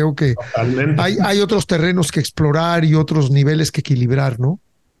 Porque creo que hay otros terrenos que explorar y otros niveles que equilibrar, ¿no?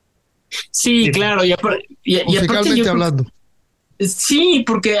 Sí, claro, y aparte yo hablando. Sí,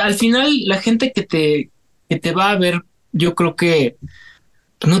 porque al final la gente que te va a ver, yo creo que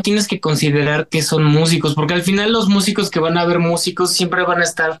no tienes que considerar que son músicos, porque al final los músicos que van a ver músicos siempre van a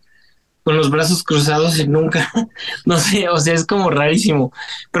estar con los brazos cruzados y nunca, no sé, o sea, es como rarísimo.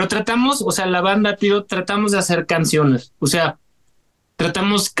 Pero tratamos, o sea, la banda, tío, tratamos de hacer canciones, o sea,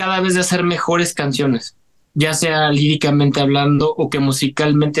 tratamos cada vez de hacer mejores canciones, ya sea líricamente hablando o que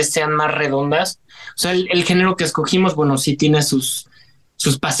musicalmente sean más redondas. O sea, el género que escogimos, bueno, sí tiene sus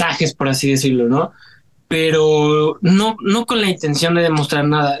pasajes, por así decirlo, ¿no? Pero no con la intención de demostrar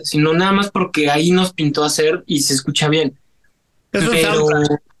nada, sino nada más porque ahí nos pintó hacer y se escucha bien. Es un Pero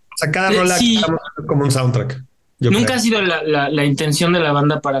soundtrack. O sea, cada rola sí, como un soundtrack. nunca Creo. ha sido la intención de la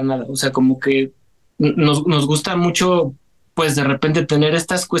banda para nada. O sea, como que nos gusta mucho, pues de repente tener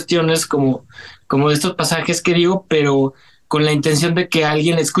estas cuestiones como de estos pasajes que digo, pero con la intención de que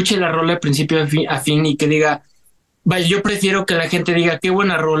alguien escuche la rola de principio a fin y que diga, vaya, yo prefiero que la gente diga qué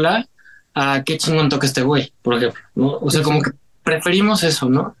buena rola a qué chingón toca este güey, por ejemplo, ¿no? O sea, como que preferimos eso,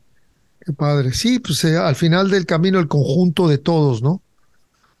 ¿no? Qué padre. Sí, pues al final del camino el conjunto de todos, ¿no?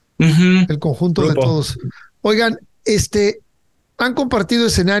 El conjunto de todos. Oigan, han compartido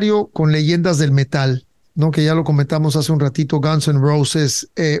escenario con leyendas del metal, ¿no? Que ya lo comentamos hace un ratito, Guns N' Roses,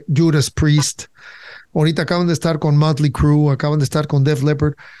 Judas Priest. Ahorita acaban de estar con Motley Crue, acaban de estar con Def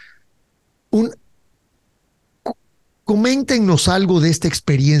Leppard. Coméntenos algo de esta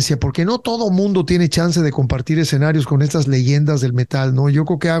experiencia, porque no todo mundo tiene chance de compartir escenarios con estas leyendas del metal, ¿no? Yo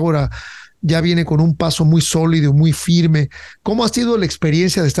creo que Ágora ya viene con un paso muy sólido, muy firme. ¿Cómo ha sido la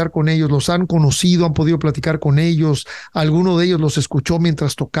experiencia de estar con ellos? ¿Los han conocido? ¿Han podido platicar con ellos? ¿Alguno de ellos los escuchó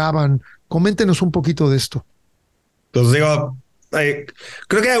mientras tocaban? Coméntenos un poquito de esto. Pues digo,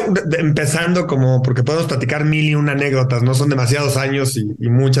 creo que empezando como, porque podemos platicar mil y una anécdotas, no son demasiados años y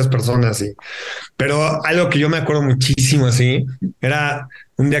muchas personas, pero algo que yo me acuerdo muchísimo así, era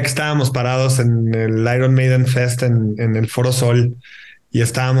un día que estábamos parados en el Iron Maiden Fest en el Foro Sol y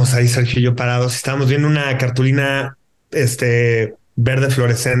estábamos ahí, Sergio y yo parados, y estábamos viendo una cartulina verde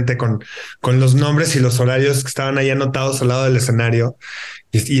fluorescente con los nombres y los horarios que estaban ahí anotados al lado del escenario.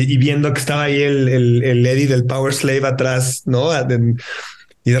 Y viendo que estaba ahí el Eddie del Power Slave atrás, ¿no?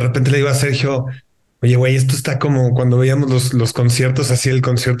 Y de repente le digo a Sergio, oye, güey, esto está como cuando veíamos los conciertos, así el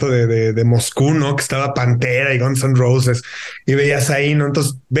concierto de Moscú, ¿no? Que estaba Pantera y Guns N' Roses y veías ahí, ¿no?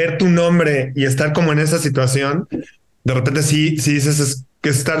 Entonces, ver tu nombre y estar como en esa situación, de repente sí dices es que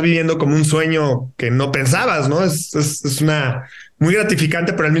estar viviendo como un sueño que no pensabas, ¿no? Es una muy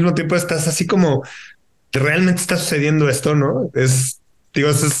gratificante, pero al mismo tiempo estás así como que realmente está sucediendo esto, ¿no? Digo,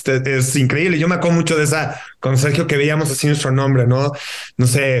 es increíble. Yo me acuerdo mucho de esa con Sergio que veíamos así nuestro nombre, ¿no? No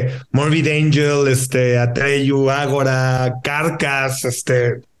sé, Morbid Angel, Atreyu, Ágora, Carcass,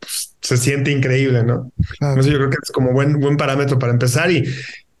 pues, se siente increíble, ¿no? Claro. Eso yo creo que es como buen parámetro para empezar.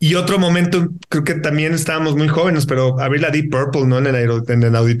 Y otro momento, creo que también estábamos muy jóvenes, pero abrir la Deep Purple, ¿no? En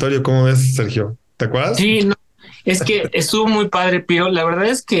el auditorio, ¿cómo ves, Sergio? ¿Te acuerdas? Sí, no, es que estuvo muy padre, Pío. La verdad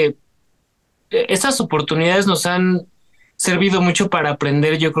es que estas oportunidades nos han servido mucho para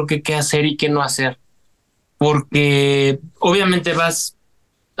aprender, yo creo que qué hacer y qué no hacer, porque obviamente vas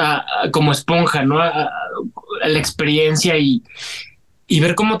como esponja, ¿no? A la experiencia y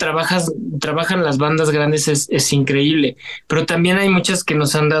ver cómo trabajan las bandas grandes es increíble, pero también hay muchas que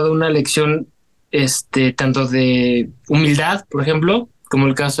nos han dado una lección, tanto de humildad, por ejemplo, como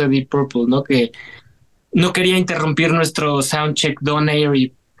el caso de Deep Purple, ¿no? Que no quería interrumpir nuestro soundcheck Don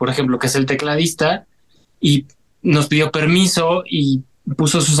Airey, por ejemplo, que es el tecladista, y nos pidió permiso y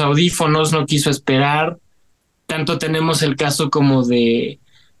puso sus audífonos, no quiso esperar. Tanto tenemos el caso como de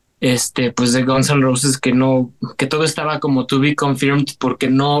pues de Guns N' Roses que todo estaba como to be confirmed porque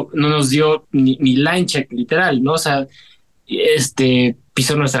no nos dio ni line check literal, ¿no? O sea,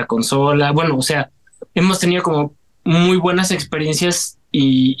 pisó nuestra consola. Bueno, o sea, hemos tenido como muy buenas experiencias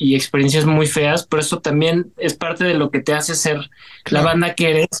y experiencias muy feas, pero eso también es parte de lo que te hace ser la banda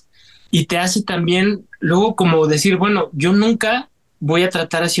que eres. y te hace también luego como decir, bueno, yo nunca voy a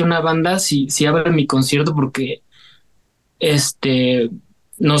tratar así una banda si abre mi concierto porque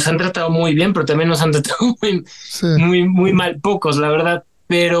nos han tratado muy bien, pero también nos han tratado Sí, muy mal, pocos, la verdad.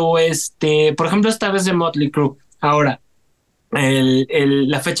 Pero por ejemplo, esta vez de Motley Crue, ahora,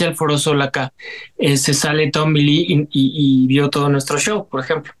 la fecha del Foro Sol acá, se sale Tommy Lee y vio todo nuestro show, por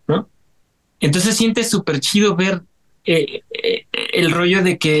ejemplo, ¿no? Entonces siente súper chido ver el rollo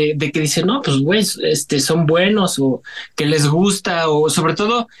de que dice, no, pues güey, son buenos o que les gusta, o sobre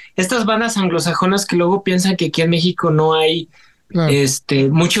todo estas bandas anglosajonas que luego piensan que aquí en México no hay claro.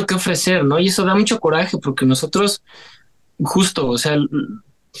 mucho que ofrecer, ¿no? Y eso da mucho coraje porque nosotros, justo, o sea,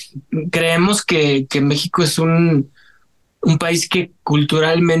 creemos que México es un país que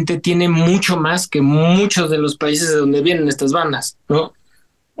culturalmente tiene mucho más que muchos de los países de donde vienen estas bandas, ¿no?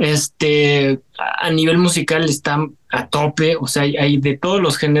 A nivel musical están a tope, o sea, hay de todos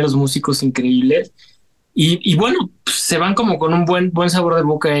los géneros músicos increíbles y bueno, pues, se van como con un buen sabor de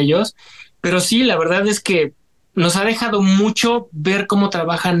boca ellos, pero sí, la verdad es que nos ha dejado mucho ver cómo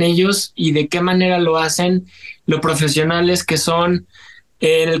trabajan ellos y de qué manera lo hacen, lo profesionales que son.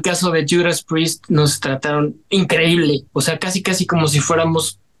 En el caso de Judas Priest nos trataron increíble, o sea, casi como si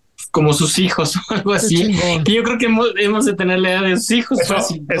fuéramos como sus hijos o algo Qué así. chingón. Y yo creo que hemos de tener la edad de sus hijos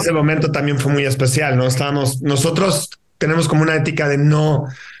fácil, ¿no? Ese momento también fue muy especial, ¿no? Nosotros tenemos como una ética de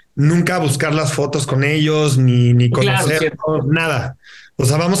nunca buscar las fotos con ellos, ni Claro, conocerlos, cierto. nada. O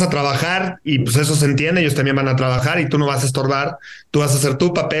sea, vamos a trabajar y pues eso se entiende, ellos también van a trabajar y tú no vas a estorbar, tú vas a hacer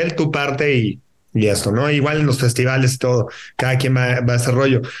tu papel, tu parte y esto, ¿no? Igual en los festivales y todo, cada quien va a ese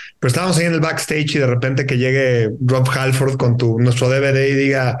rollo. Pero estábamos ahí en el backstage y de repente que llegue Rob Halford con nuestro DVD y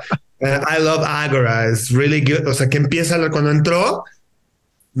diga, I love Agora, it's really good. O sea, que empieza cuando entró,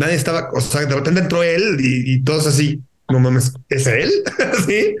 nadie estaba, o sea, de repente entró él y todos así, no mames, ¿es él?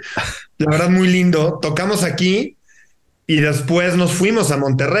 Sí, la verdad muy lindo. Tocamos aquí y después nos fuimos a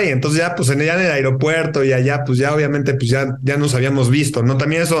Monterrey. Entonces ya pues ya en el aeropuerto y allá pues ya obviamente pues ya nos habíamos visto, ¿no?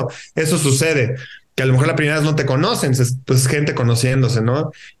 También eso sucede, que a lo mejor la primera vez no te conocen, pues gente conociéndose,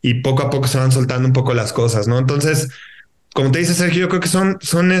 ¿no? Y poco a poco se van soltando un poco las cosas, ¿no? Entonces, como te dice Sergio, yo creo que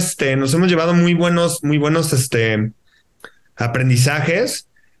nos hemos llevado muy buenos, aprendizajes,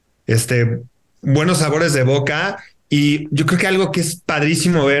 buenos sabores de boca. Y yo creo que algo que es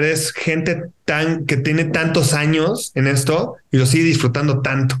padrísimo ver es gente que tiene tantos años en esto y lo sigue disfrutando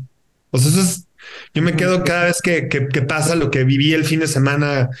tanto. O sea, yo me quedo cada vez que pasa lo que viví el fin de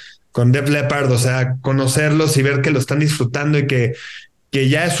semana con Def Leppard, o sea, conocerlos y ver que lo están disfrutando y que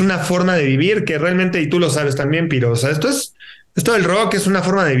ya es una forma de vivir, que realmente, y tú lo sabes también, Piro, o sea, esto del rock es una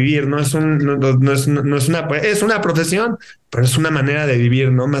forma de vivir, no es es una profesión, pero es una manera de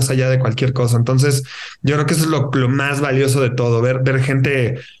vivir, ¿no? Más allá de cualquier cosa. Entonces, yo creo que eso es lo más valioso de todo, ver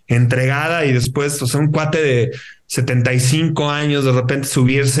gente entregada y después, o sea, un cuate de 75 años de repente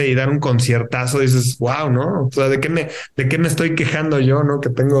subirse y dar un conciertazo, dices, wow, ¿no? O sea, ¿de qué me estoy quejando yo, ¿no? Que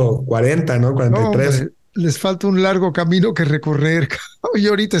tengo 40, ¿no? No, 43. hombre, les falta un largo camino que recorrer. Yo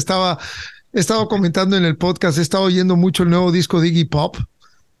ahorita he estado comentando en el podcast, he estado oyendo mucho el nuevo disco de Iggy Pop,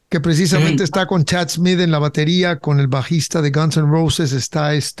 que precisamente está con Chad Smith en la batería, con el bajista de Guns N' Roses,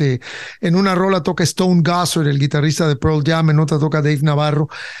 está en una rola toca Stone Gossard, el guitarrista de Pearl Jam, en otra toca Dave Navarro,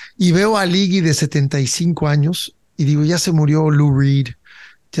 y veo a Iggy de 75 años y digo, ya se murió Lou Reed,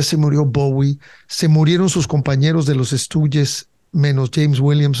 ya se murió Bowie, se murieron sus compañeros de los Stooges, menos James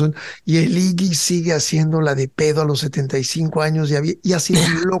Williamson, y el Iggy sigue haciendo la de pedo a los 75 años y ha sido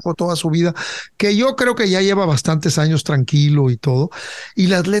un loco toda su vida, que yo creo que ya lleva bastantes años tranquilo y todo, y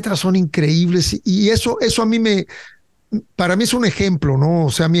las letras son increíbles, y eso a mí para mí es un ejemplo, ¿no?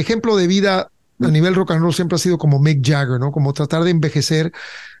 O sea, mi ejemplo de vida a nivel rock and roll siempre ha sido como Mick Jagger, ¿no? Como tratar de envejecer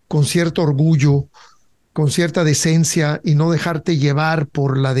con cierto orgullo, con cierta decencia y no dejarte llevar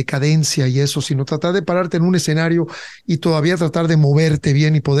por la decadencia y eso, sino tratar de pararte en un escenario y todavía tratar de moverte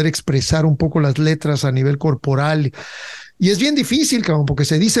bien y poder expresar un poco las letras a nivel corporal. Y es bien difícil, cabrón, porque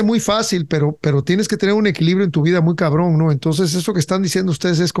se dice muy fácil, pero tienes que tener un equilibrio en tu vida muy cabrón, ¿no? Entonces eso que están diciendo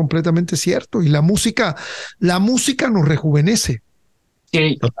ustedes es completamente cierto. Y la música nos rejuvenece.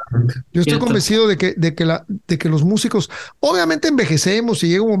 Sí, Yo estoy cierto. convencido de que los músicos, obviamente envejecemos y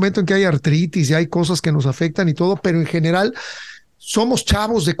llega un momento en que hay artritis y hay cosas que nos afectan y todo, pero en general somos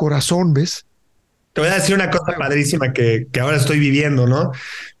chavos de corazón, ¿ves? Te voy a decir una cosa padrísima que ahora estoy viviendo, ¿no?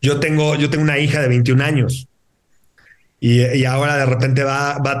 Yo tengo una hija de 21 años y ahora de repente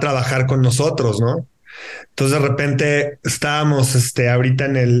va a trabajar con nosotros, ¿no? Entonces de repente estábamos ahorita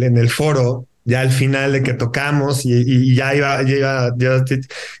en el foro, ya al final de que tocamos y ya iba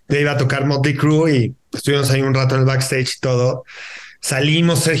a tocar Motley Crue y estuvimos ahí un rato en el backstage y todo.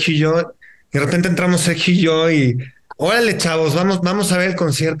 salimos Sergio y yo, y de repente entramos Sergio y yo y órale, chavos, vamos a ver el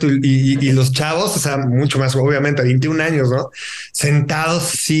concierto. Y los chavos, o sea, mucho más, obviamente, 21 años, ¿no?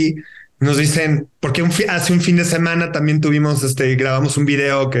 Sentados así, nos dicen, porque hace un fin de semana también tuvimos, grabamos un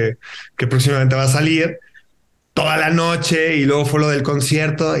video que próximamente va a salir toda la noche y luego fue lo del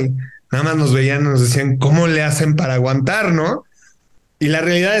concierto y nada más nos veían, nos decían, ¿cómo le hacen para aguantar, no? Y la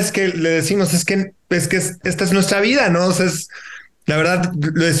realidad es que le decimos, es que esta es nuestra vida, ¿no? O sea, la verdad,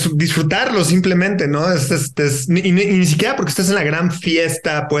 es disfrutarlo simplemente, ¿no? Y ni siquiera porque estás en la gran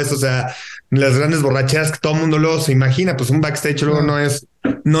fiesta, pues, o sea, las grandes borracheras que todo el mundo luego se imagina, pues un backstage luego no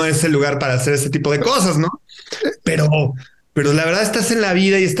es el lugar para hacer ese tipo de cosas, ¿no? Pero la verdad estás en la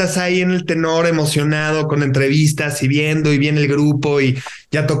vida y estás ahí en el tenor emocionado con entrevistas y viendo y viene el grupo y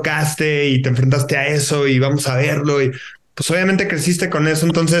ya tocaste y te enfrentaste a eso y vamos a verlo y pues obviamente creciste con eso,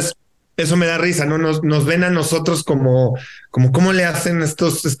 entonces eso me da risa, ¿no? Nos ven a nosotros como cómo le hacen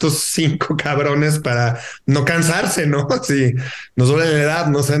estos 5 cabrones para no cansarse, ¿no? Si nos duele la edad,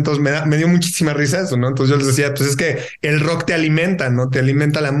 no sé, entonces me dio muchísima risa eso, ¿no? Entonces yo les decía, pues es que el rock te alimenta, ¿no? Te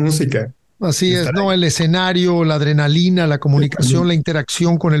alimenta la música. Así es, ¿no? El escenario, la adrenalina, la comunicación, la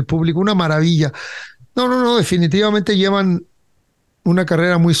interacción con el público, una maravilla. No, definitivamente llevan una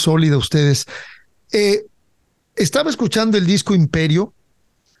carrera muy sólida ustedes. Estaba escuchando el disco Imperio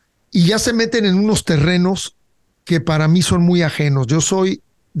y ya se meten en unos terrenos que para mí son muy ajenos. Yo soy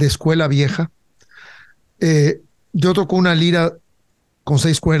de escuela vieja. Yo toco una lira con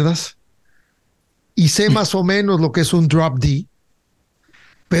 6 cuerdas y sé más o menos lo que es un drop D.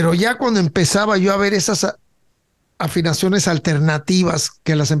 Pero ya cuando empezaba yo a ver esas afinaciones alternativas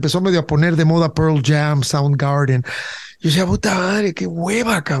que las empezó medio a poner de moda Pearl Jam, Soundgarden, yo decía, puta madre, qué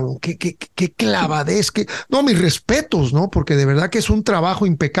hueva, cabrón, qué clavadez, no, mis respetos, ¿no? Porque de verdad que es un trabajo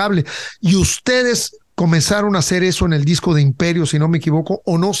impecable. Y ustedes comenzaron a hacer eso en el disco de Imperio, si no me equivoco,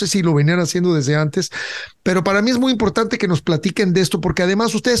 o no sé si lo venían haciendo desde antes, pero para mí es muy importante que nos platiquen de esto, porque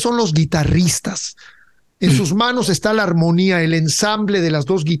además ustedes son los guitarristas. En sus manos está la armonía, el ensamble de las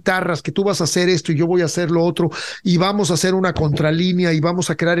 2 guitarras, que tú vas a hacer esto y yo voy a hacer lo otro, y vamos a hacer una contralínea y vamos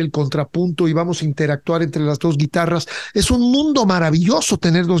a crear el contrapunto y vamos a interactuar entre las 2 guitarras. Es un mundo maravilloso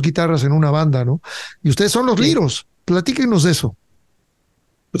tener 2 guitarras en una banda, ¿no? Y ustedes son los liros. Platíquenos de eso.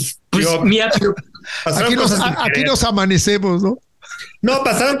 Pues mira, aquí nos amanecemos, ¿no? No,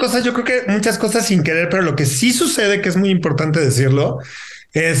 pasaron cosas, yo creo que muchas cosas sin querer, pero lo que sí sucede, que es muy importante decirlo,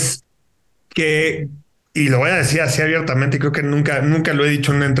 es que y lo voy a decir así abiertamente, y creo que nunca lo he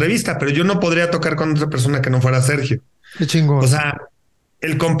dicho en una entrevista, pero yo no podría tocar con otra persona que no fuera Sergio. Qué chingón. O sea,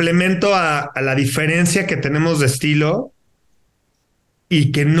 el complemento a la diferencia que tenemos de estilo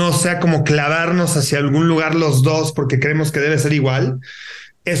y que no sea como clavarnos hacia algún lugar los dos porque creemos que debe ser igual,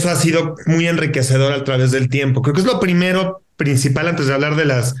 eso ha sido muy enriquecedor a través del tiempo. Creo que es lo primero principal antes de hablar de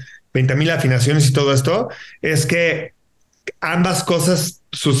las 20,000 afinaciones y todo esto, es que ambas cosas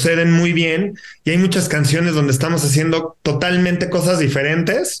suceden muy bien y hay muchas canciones donde estamos haciendo totalmente cosas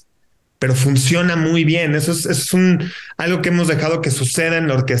diferentes, pero funciona muy bien. Eso es algo que hemos dejado que suceda en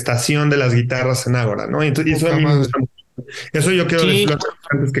la orquestación de las guitarras en Ágora, ¿no? Y eso a mí me gusta mucho. Eso yo quiero decirlo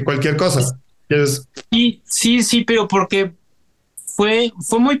antes que cualquier cosa. Sí, pero porque fue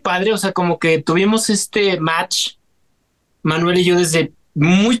muy padre, o sea, como que tuvimos este match, Manuel y yo, desde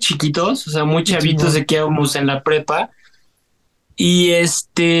muy chiquitos, o sea, muy chavitos, de que íbamos en la prepa. Y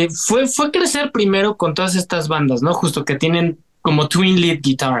fue crecer primero con todas estas bandas, ¿no? Justo que tienen como twin lead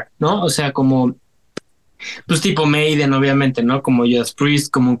guitar, ¿no? O sea, como pues tipo Maiden, obviamente, ¿no? Como Judas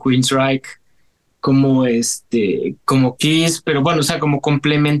Priest, como Queensryche, como como Kiss, pero bueno, o sea, como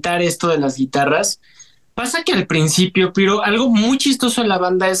complementar esto de las guitarras. Pasa que al principio, pero algo muy chistoso en la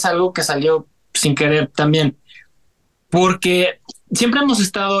banda es algo que salió sin querer también, porque siempre hemos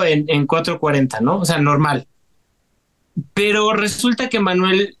estado en 440, ¿no? O sea, normal. Pero resulta que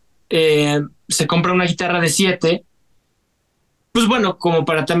Manuel se compra una guitarra de 7, pues bueno, como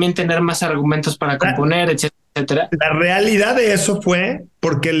para también tener más argumentos para componer, etcétera. La realidad de eso fue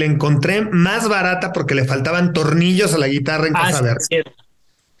porque le encontré más barata porque le faltaban tornillos a la guitarra en Casa Verde.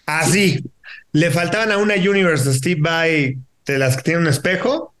 Así. Le faltaban a una Universe de Steve Vai, de las que tiene un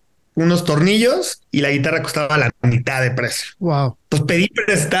espejo, unos tornillos y la guitarra costaba la mitad de precio. Wow. Pues pedí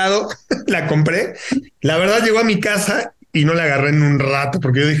prestado, la compré. La verdad llegó a mi casa y no la agarré en un rato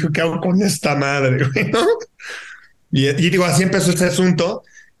porque yo dije, ¿qué hago con esta madre? ¿No? Y digo, así empezó este asunto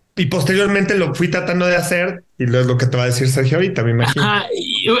y posteriormente lo fui tratando de hacer y lo es lo que te va a decir Sergio ahorita, me imagino. Ajá,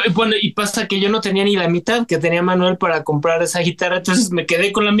 y pasa que yo no tenía ni la mitad que tenía Manuel para comprar esa guitarra, entonces me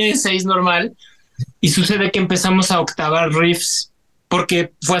quedé con la mía de 6 normal y sucede que empezamos a octavar riffs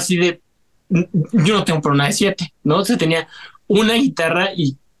porque fue así de, yo no tengo por una de 7, ¿no? O sea, tenía una guitarra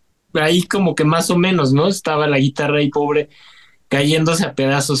y ahí como que más o menos, ¿no? Estaba la guitarra ahí pobre cayéndose a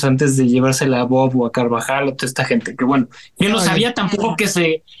pedazos antes de llevársela a Bob o a Carvajal o toda esta gente que bueno, yo no sabía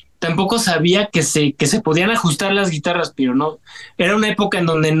tampoco sabía que se podían ajustar las guitarras, pero no, era una época en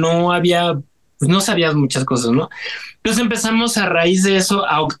donde no había, pues no sabías muchas cosas, ¿no? Entonces empezamos a raíz de eso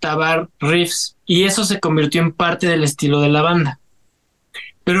a octavar riffs y eso se convirtió en parte del estilo de la banda.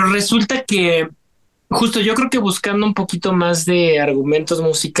 Pero resulta que justo yo creo que buscando un poquito más de argumentos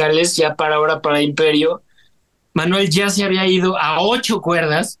musicales, ya para ahora para Imperio, Manuel ya se había ido a 8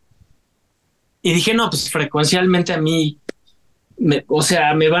 cuerdas y dije, no, pues frecuencialmente a mí, o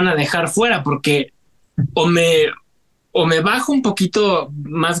sea, me van a dejar fuera porque o me, o me bajo un poquito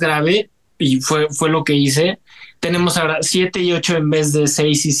más grave y fue lo que hice. Tenemos ahora 7 y 8 en vez de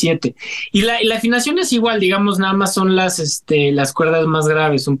 6 y 7. Y la afinación es igual, digamos, nada más son las cuerdas más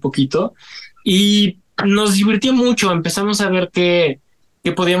graves un poquito. Y nos divirtió mucho, empezamos a ver qué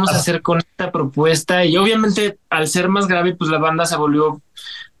podíamos hacer con esta propuesta. Y obviamente al ser más grave, pues la banda se volvió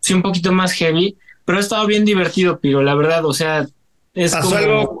sí un poquito más heavy, pero ha estado bien divertido, Piro, la verdad, o sea, es Pasó como...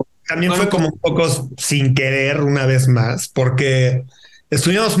 algo, también fue como un poco sin querer una vez más, porque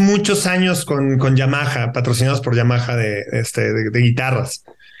estuvimos muchos años con Yamaha, patrocinados por Yamaha de guitarras.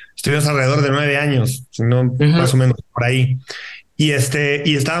 Estuvimos alrededor de 9 años, si no más o menos por ahí. Y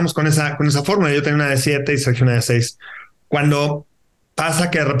estábamos con esa fórmula. Yo tenía una de 7 y Sergio una de 6. Cuando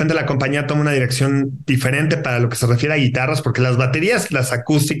pasa que de repente la compañía toma una dirección diferente para lo que se refiere a guitarras, porque las baterías, las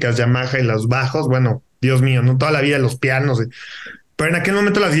acústicas Yamaha y los bajos, bueno, Dios mío, no toda la vida los pianos. Pero en aquel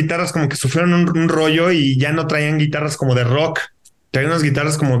momento las guitarras como que sufrieron un rollo y ya no traían guitarras como de rock. Traían unas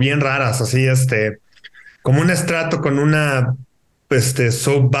guitarras como bien raras, así, como un estrato con una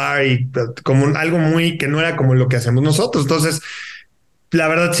soap bar y como algo muy que no era como lo que hacemos nosotros. Entonces, la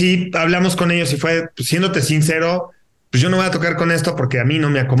verdad sí, hablamos con ellos y fue, pues, siéndote sincero, pues yo no voy a tocar con esto porque a mí no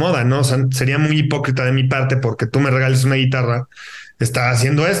me acomoda, ¿no? O sea, sería muy hipócrita de mi parte porque tú me regales una guitarra, está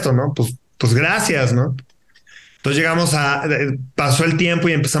haciendo esto, ¿no? Pues gracias, ¿no? Entonces pasó el tiempo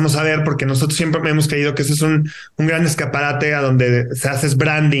y empezamos a ver, porque nosotros siempre hemos creído que ese es un gran escaparate a donde se hace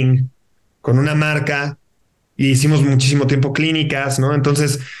branding con una marca y hicimos muchísimo tiempo clínicas, ¿no?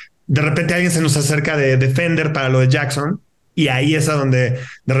 Entonces, de repente alguien se nos acerca de Fender para lo de Jackson y ahí es a donde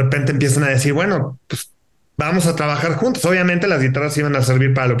de repente empiezan a decir, bueno, pues vamos a trabajar juntos. Obviamente las guitarras iban a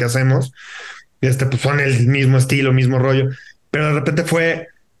servir para lo que hacemos, pues son el mismo estilo, mismo rollo, pero de repente fue,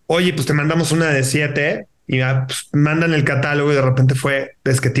 oye, pues te mandamos una de 7 y pues mandan el catálogo y de repente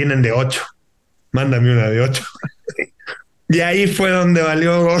es que tienen de 8, mándame una de 8. Y ahí fue donde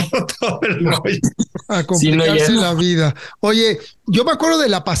valió gordo todo el rollo. A complicarse la vida. Oye, yo me acuerdo de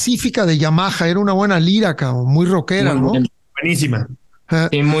la Pacífica de Yamaha, era una buena lira, cabrón, muy rockera, ¿no? Buenísima.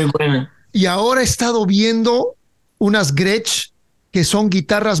 Sí, muy buena. Y ahora he estado viendo unas Gretsch que son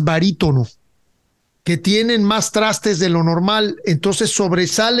guitarras barítono, que tienen más trastes de lo normal, entonces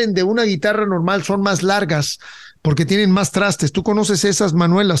sobresalen de una guitarra normal, son más largas, porque tienen más trastes. ¿Tú conoces esas,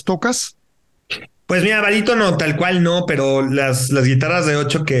 Manuel? ¿Las tocas? Pues mira, barítono tal cual no, pero las guitarras de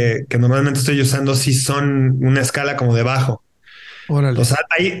 8 que normalmente estoy usando sí son una escala como de bajo. Órale. O sea,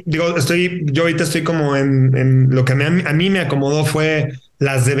 ahí digo, yo ahorita estoy como en lo que a mí me acomodó fue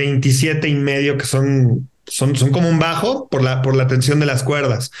las de 27 y medio, que son como un bajo por la tensión de las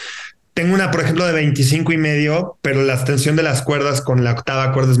cuerdas. Tengo una, por ejemplo, de 25 y medio, pero la tensión de las cuerdas con la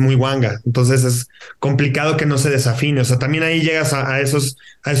octava cuerda es muy guanga. Entonces es complicado que no se desafine. O sea, también ahí llegas a esos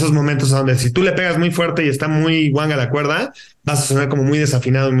momentos a donde si tú le pegas muy fuerte y está muy guanga la cuerda, vas a sonar como muy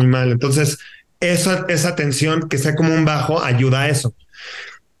desafinado y muy mal. Entonces, esa tensión que sea como un bajo ayuda a eso.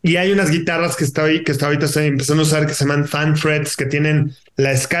 Y hay unas guitarras que ahorita estoy empezando a usar que se llaman fan frets, que tienen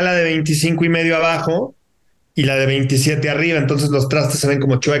la escala de 25 y medio abajo y la de 27 arriba. Entonces los trastes se ven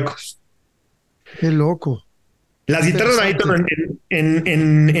como chuecos. Qué loco. Las guitarras barítono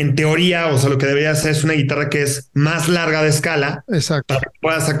en teoría, o sea, lo que debería hacer es una guitarra que es más larga de escala. Exacto.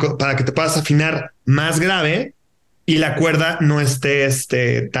 Para que te puedas afinar más grave y la cuerda no esté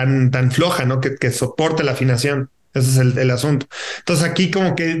tan floja, ¿no? Que soporte la afinación. Ese es el asunto. Entonces aquí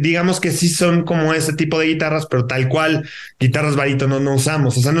como que digamos que sí son como ese tipo de guitarras, pero tal cual guitarras barítono no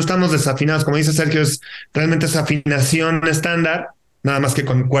usamos. O sea, no estamos desafinados. Como dice Sergio, es realmente esa afinación estándar, nada más que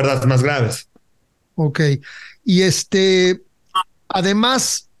con cuerdas más graves. Ok. Y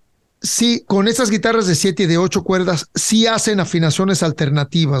además, sí, con estas guitarras de 7 y de 8 cuerdas, sí hacen afinaciones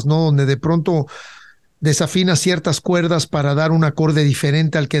alternativas, ¿no? Donde de pronto desafinas ciertas cuerdas para dar un acorde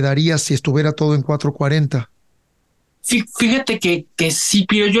diferente al que darías si estuviera todo en 440. Fíjate que sí,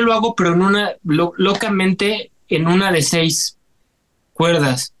 pero yo lo hago, pero locamente en una de 6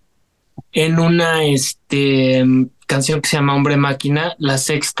 cuerdas. en una canción que se llama Hombre Máquina. La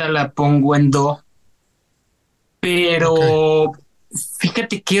sexta la pongo en do, pero Ok.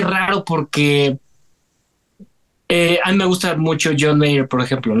 fíjate qué raro porque a mí me gusta mucho John Mayer, por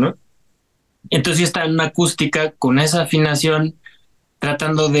ejemplo, ¿no? Entonces yo estaba en una acústica con esa afinación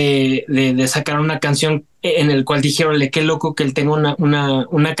tratando de sacar una canción en el cual dijeron, qué loco que él tenga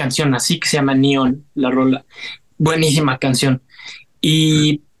una canción así que se llama Neon, la rola. Buenísima canción.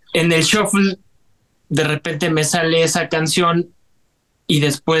 Y en el shuffle de repente me sale esa canción y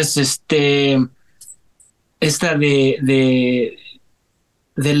después esta de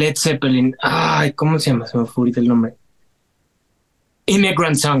Led Zeppelin. Ay, ¿cómo se llama? Se me fue ahorita el nombre.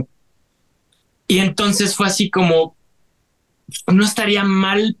 Immigrant Song. Y entonces fue así como, no estaría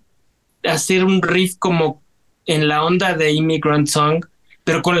mal hacer un riff como en la onda de Immigrant Song,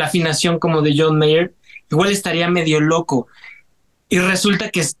 pero con la afinación como de John Mayer. Igual estaría medio loco. Y resulta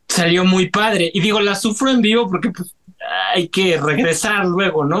que salió muy padre. Y digo, la sufro en vivo porque pues, hay que regresar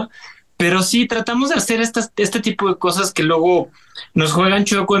luego, ¿no? Pero sí, tratamos de hacer este tipo de cosas que luego nos juegan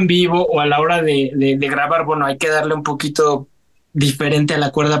choco en vivo o a la hora de grabar. Bueno, hay que darle un poquito diferente a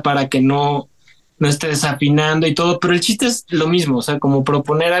la cuerda para que no esté desafinando y todo. Pero el chiste es lo mismo, o sea, como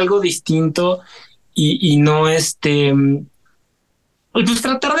proponer algo distinto y no pues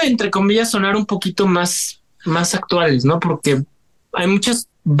tratar de, entre comillas, sonar un poquito más actuales, ¿no? Porque hay muchas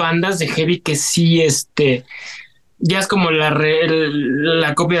bandas de heavy que sí, ya es como la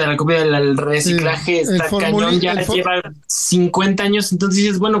copia de la copia del Sí, reciclaje, el está cañón, formuli, ya lleva 50 años, entonces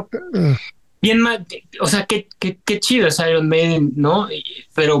dices, bueno, eh, bien mal, o sea, qué chido es Iron Maiden, ¿no?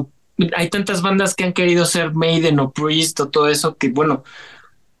 Pero hay tantas bandas que han querido ser Maiden o Priest o todo eso que, bueno,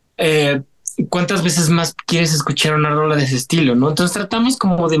 eh, ¿cuántas veces más quieres escuchar una rola de ese estilo, no? Entonces tratamos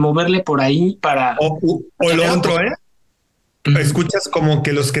como de moverle por ahí para O lo cambiar un otro, poco. ¿eh? Ujú. Escuchas como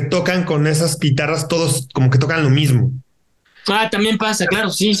que los que tocan con esas guitarras, todos como que tocan lo mismo. Ah, también pasa, claro,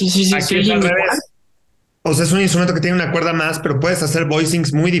 sí, sí, sí, sí, se Aquí es al oyen igual. revés. O sea, es un instrumento que tiene una cuerda más, pero puedes hacer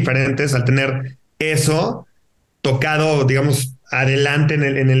voicings muy diferentes al tener eso tocado, digamos, adelante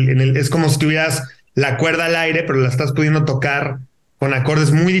es como si tuvieras la cuerda al aire, pero la estás pudiendo tocar con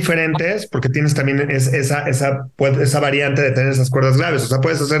acordes muy diferentes, porque tienes también esa variante de tener esas cuerdas graves. O sea,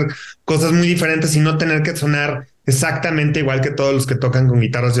 puedes hacer cosas muy diferentes y no tener que sonar exactamente igual que todos los que tocan con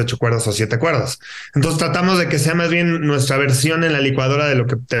guitarras de 8 cuerdas o 7 cuerdas. Entonces tratamos de que sea más bien nuestra versión en la licuadora de lo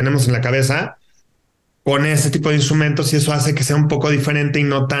que tenemos en la cabeza con ese tipo de instrumentos y eso hace que sea un poco diferente y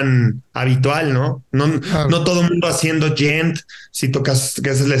no tan habitual, ¿no? No claro. todo el mundo haciendo gent, si tocas,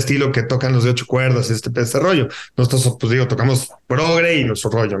 que ese es el estilo que tocan los de 8 cuerdas, este rollo. Nosotros, pues digo, tocamos progre y nuestro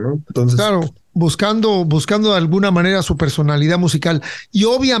rollo, ¿no? Entonces, Claro, buscando de alguna manera su personalidad musical y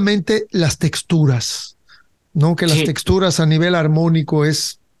obviamente las texturas, ¿no? Que las Sí, texturas a nivel armónico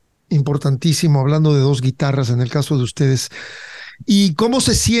es importantísimo, hablando de dos guitarras en el caso de ustedes. ¿Y cómo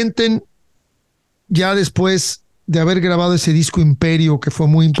se sienten ya después de haber grabado ese disco Imperio, que fue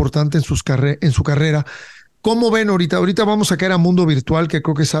muy importante en su carrera? ¿Cómo ven ahorita? Ahorita vamos a caer a Mundo Virtual, que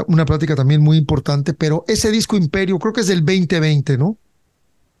creo que es una plática también muy importante, pero ese disco Imperio creo que es del 2020, ¿no?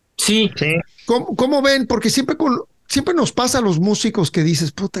 sí, sí, ¿Cómo ven? Porque siempre nos pasa a los músicos que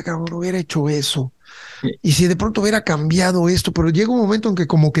dices, puta cabrón, hubiera hecho eso. Y si de pronto hubiera cambiado esto, pero llega un momento en que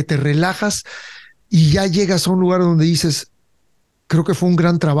como que te relajas y ya llegas a un lugar donde dices, creo que fue un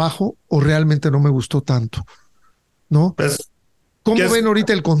gran trabajo o realmente no me gustó tanto, ¿no? pues, que ¿Cómo es ven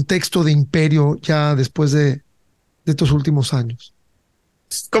ahorita el contexto de Imperio ya después de estos últimos años?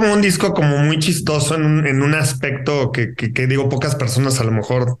 como un disco como muy chistoso en un aspecto que digo, pocas personas a lo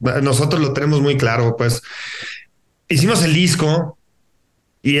mejor, nosotros lo tenemos muy claro, pues hicimos el disco.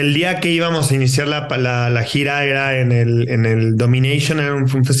 Y el día que íbamos a iniciar la gira era en el Domination, era un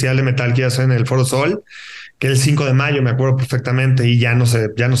festival de metal que iba a ser en el Foro Sol, que el 5 de mayo, me acuerdo perfectamente, y ya no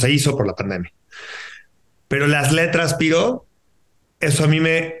se hizo por la pandemia. Pero las letras, Piro, eso a mí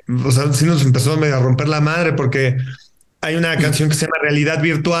o sea, sí nos empezó a romper la madre, porque hay una canción que se llama Realidad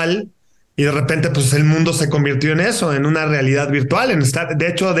Virtual, y de repente, pues el mundo se convirtió en eso, en una realidad virtual, en estar, de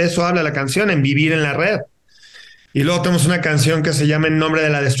hecho, de eso habla la canción, en vivir en la red. Y luego tenemos una canción que se llama En nombre de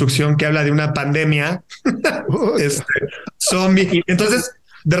la destrucción, que habla de una pandemia, este, zombie. Entonces,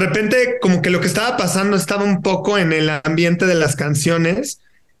 de repente, como que lo que estaba pasando estaba un poco en el ambiente de las canciones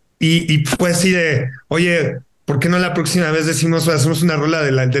y fue así de, oye, ¿por qué no la próxima vez hacemos una rola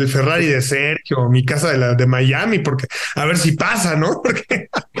del Ferrari de Sergio, mi casa de Miami? Porque a ver si pasa, ¿no? Porque,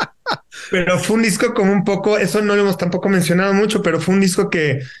 pero fue un disco como un poco, eso no lo hemos tampoco mencionado mucho, pero fue un disco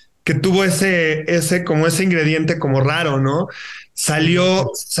que tuvo como ese ingrediente como raro, ¿no?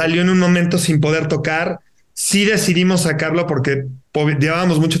 Salió en un momento sin poder tocar, sí decidimos sacarlo porque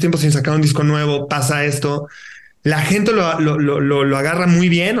llevábamos mucho tiempo sin sacar un disco nuevo, pasa esto. La gente lo agarra muy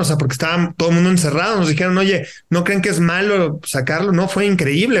bien, o sea, porque estaba todo el mundo encerrado. Nos dijeron, oye, ¿no creen que es malo sacarlo? No, fue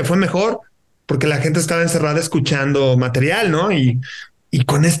increíble, fue mejor, porque la gente estaba encerrada escuchando material, ¿no? Y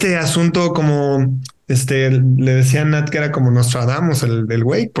con este asunto como, le decía a Nat que era como Nostradamus, el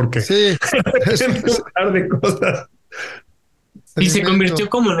güey, porque Sí. un par de cosas. Y se convirtió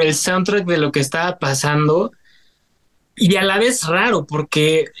como en el soundtrack de lo que estaba pasando y a la vez raro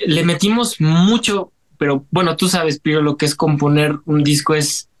porque le metimos mucho, pero bueno, tú sabes, Piro, lo que es componer un disco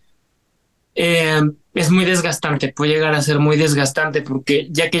es muy desgastante, puede llegar a ser muy desgastante porque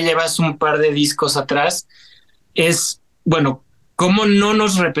ya que llevas un par de discos atrás, bueno, cómo no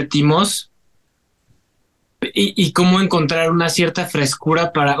nos repetimos y cómo encontrar una cierta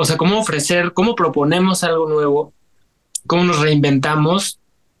frescura o sea, cómo ofrecer, cómo proponemos algo nuevo, cómo nos reinventamos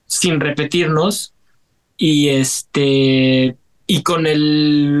sin repetirnos y con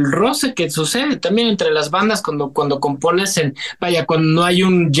el roce que sucede también entre las bandas cuando compones cuando no hay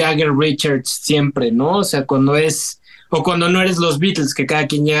un Jagger Richards siempre, ¿no? O sea, cuando no eres los Beatles, que cada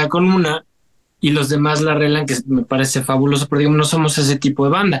quien llega con una y los demás la arreglan, que me parece fabuloso, pero digamos, no somos ese tipo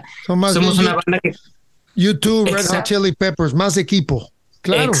de banda. Somos una banda que... U2, Red Hot Chili Peppers, más equipo.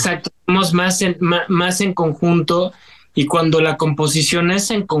 Claro. Exacto, somos más en conjunto y cuando la composición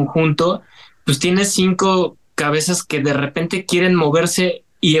es en conjunto, pues tienes 5 cabezas que de repente quieren moverse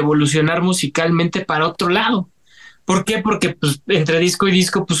y evolucionar musicalmente para otro lado. ¿Por qué? Porque pues, entre disco y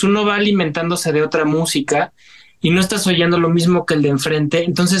disco, pues uno va alimentándose de otra música y no estás oyendo lo mismo que el de enfrente,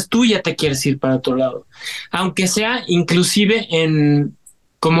 entonces tú ya te quieres ir para otro lado. Aunque sea inclusive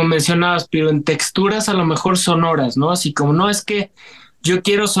como mencionabas, pero en texturas a lo mejor sonoras, ¿no? Así como, no, es que yo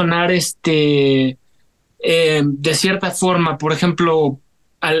quiero sonar de cierta forma, por ejemplo,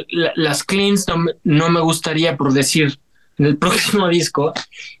 las cleans no me gustaría, por decir, en el próximo disco,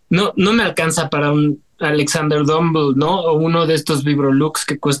 no me alcanza para un Alexander Dumble, ¿no? O uno de estos Vibrolux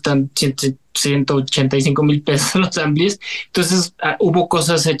que cuestan 185,000 pesos los amplis. Entonces hubo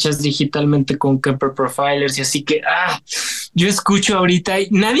cosas hechas digitalmente con Kemper Profilers y así que, yo escucho ahorita y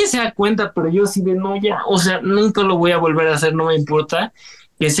nadie se da cuenta, pero yo sí de no, ya, o sea, nunca lo voy a volver a hacer, no me importa.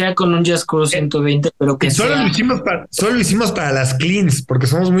 Que sea con un Jazz Core 120, pero que solo sea... Solo lo hicimos para las cleans, porque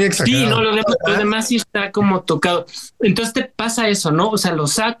somos muy exagerados. Sí, no, lo demás sí está como tocado. Entonces te pasa eso, ¿no? O sea, lo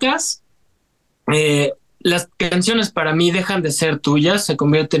sacas, las canciones para mí dejan de ser tuyas, se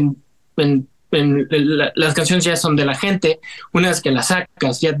convierten las canciones ya son de la gente, una vez que las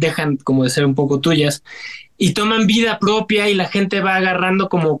sacas ya dejan como de ser un poco tuyas y toman vida propia y la gente va agarrando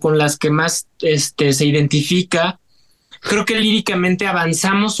como con las que más se identifica. Creo que líricamente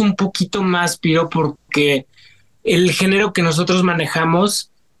avanzamos un poquito más, Piro, porque el género que nosotros manejamos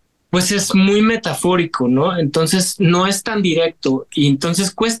pues es muy metafórico, ¿no? Entonces no es tan directo y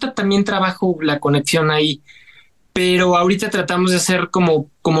entonces cuesta también trabajo la conexión ahí. Pero ahorita tratamos de hacer como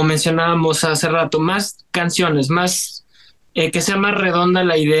mencionábamos hace rato, más canciones, más que sea más redonda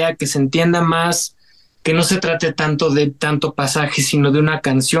la idea, que se entienda más, que no se trate tanto de tanto pasaje, sino de una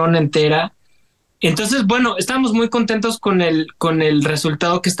canción entera. Entonces, bueno, estamos muy contentos con el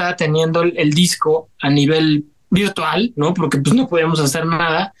resultado que estaba teniendo el disco a nivel virtual, ¿no? Porque pues no podíamos hacer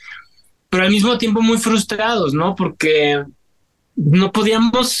nada, pero al mismo tiempo muy frustrados, ¿no? Porque no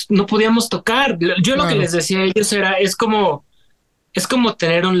podíamos tocar. Yo lo que les decía a ellos es como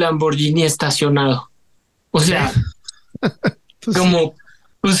tener un Lamborghini estacionado. O sea, pues, como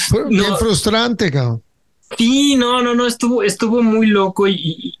pues bien frustrante, cabrón. Sí, no, estuvo muy loco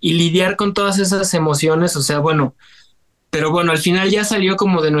y lidiar con todas esas emociones, o sea, bueno, pero bueno, al final ya salió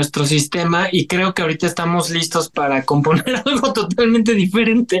como de nuestro sistema y creo que ahorita estamos listos para componer algo totalmente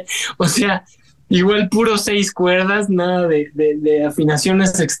diferente, o sea, igual puro 6 cuerdas, nada de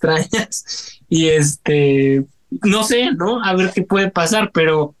afinaciones extrañas y no sé, ¿no? A ver qué puede pasar,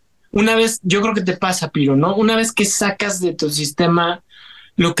 pero una vez, yo creo que te pasa, Piro, ¿no? Una vez que sacas de tu sistema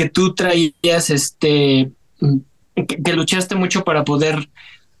lo que tú traías, que luchaste mucho para poder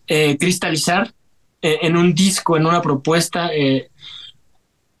cristalizar en un disco, en una propuesta,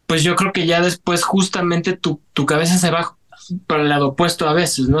 pues yo creo que ya después justamente tu cabeza se va para el lado opuesto a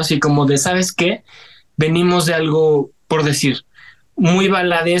veces, ¿no? Así como de, ¿sabes qué? Venimos de algo, por decir, muy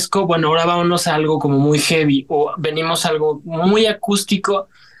baladesco, bueno, ahora vámonos a algo como muy heavy, o venimos a algo muy acústico,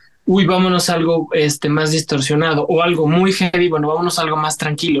 vámonos a algo más distorsionado, o algo muy heavy, bueno, vámonos a algo más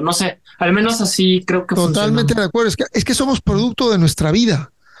tranquilo, no sé, al menos así creo que totalmente funcionó. de acuerdo, es que somos producto de nuestra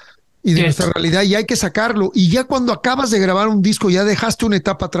vida y de nuestra realidad y hay que sacarlo, y ya cuando acabas de grabar un disco ya dejaste una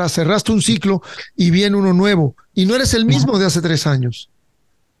etapa atrás, cerraste un ciclo y viene uno nuevo y no eres el mismo de hace 3 años.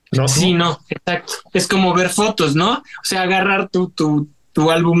 ¿no? Sí, no, exacto. Es como ver fotos, ¿no? O sea, agarrar tu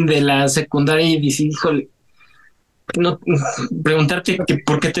álbum de la secundaria y decir, híjole, no, preguntarte que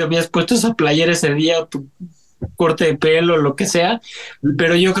por qué te habías puesto esa playera ese día o tu corte de pelo, lo que sea,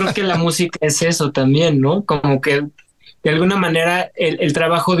 pero yo creo que la música es eso también, ¿no? Como que de alguna manera el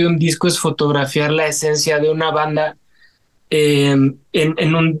trabajo de un disco es fotografiar la esencia de una banda en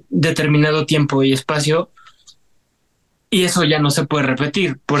un determinado tiempo y espacio, y eso ya no se puede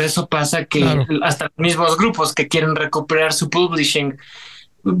repetir. Por eso pasa que hasta los mismos grupos que quieren recuperar su publishing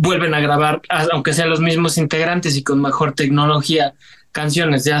vuelven a grabar, aunque sean los mismos integrantes y con mejor tecnología,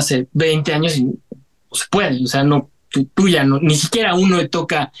 canciones de hace 20 años y no se puede, o sea, no, tú ya no, ni siquiera uno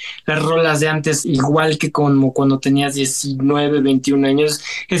toca las rolas de antes igual que como cuando tenías 19, 21 años.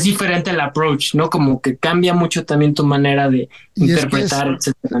 Es diferente el approach, ¿no? Como que cambia mucho también tu manera de interpretar,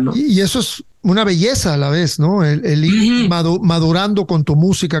 etcétera, ¿no? Y eso es una belleza a la vez, ¿no? El ir madurando con tu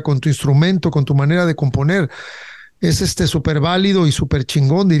música, con tu instrumento, con tu manera de componer. Es súper válido y súper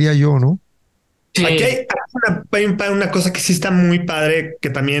chingón, diría yo, ¿no? Sí. Aquí hay una cosa que sí está muy padre, que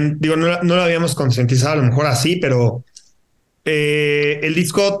también, digo, no lo habíamos concientizado a lo mejor así, pero el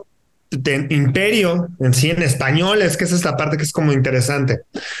disco de Imperio en sí, en español, es que esa es la parte que es como interesante.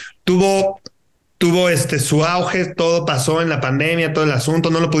 Tuvo su auge, todo pasó en la pandemia, todo el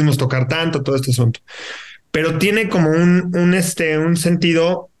asunto, no lo pudimos tocar tanto, todo este asunto. Pero tiene como un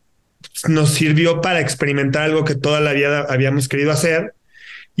sentido, nos sirvió para experimentar algo que toda la vida habíamos querido hacer,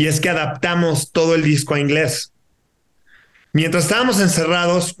 y es que adaptamos todo el disco a inglés. Mientras estábamos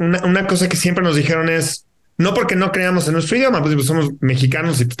encerrados, una cosa que siempre nos dijeron es, no porque no creamos en nuestro idioma, pues somos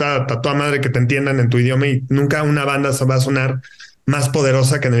mexicanos y está toda madre que te entiendan en tu idioma, y nunca una banda va a sonar más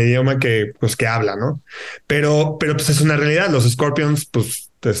poderosa que en el idioma que habla, ¿no? Pero pues es una realidad. Los Scorpions, pues,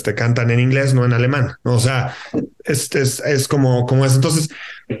 cantan en inglés, no en alemán, ¿no? O sea, es como es. Entonces,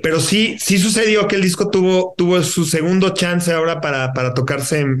 pero sí sucedió que el disco tuvo su segundo chance ahora para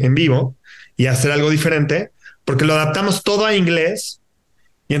tocarse en vivo y hacer algo diferente, porque lo adaptamos todo a inglés.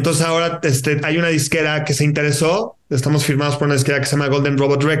 Y entonces ahora hay una disquera que se interesó. Estamos firmados por una disquera que se llama Golden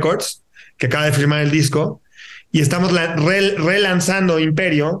Robot Records, que acaba de firmar el disco. Y estamos relanzando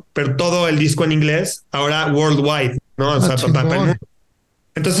Imperio, pero todo el disco en inglés, ahora worldwide, ¿no? O sea, para el mundo.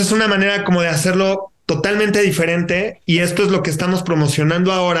 Entonces es una manera como de hacerlo totalmente diferente, y esto es lo que estamos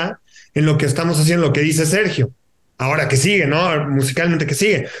promocionando ahora en lo que estamos haciendo, lo que dice Sergio. Ahora que sigue, ¿no? Musicalmente que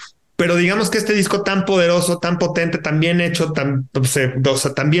sigue. Pero digamos que este disco tan poderoso, tan potente, tan bien hecho, tan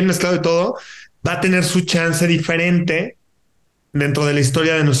bien mezclado y todo, va a tener su chance diferente dentro de la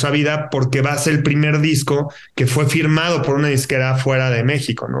historia de nuestra vida, porque va a ser el primer disco que fue firmado por una disquera fuera de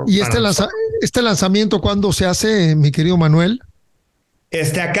México, ¿no? ¿Y este lanzamiento cuándo se hace, mi querido Manuel?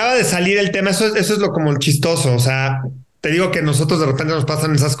 Acaba de salir el tema, eso es lo como el chistoso, o sea, te digo que nosotros de repente nos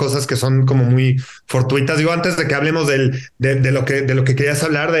pasan esas cosas que son como muy fortuitas. Digo, antes de que hablemos de lo que querías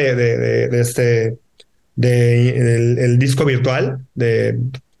hablar del disco virtual,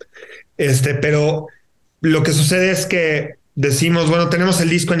 pero lo que sucede es que decimos, bueno, tenemos el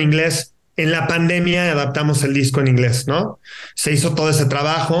disco en inglés, en la pandemia adaptamos el disco en inglés, ¿no? Se hizo todo ese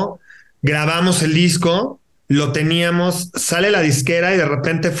trabajo, grabamos el disco, lo teníamos, sale la disquera y de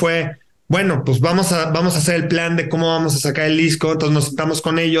repente fue, bueno, pues vamos a hacer el plan de cómo vamos a sacar el disco. Entonces nos sentamos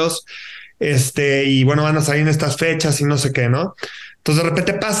con ellos, y bueno, van a salir en estas fechas y no sé qué, ¿no? Entonces de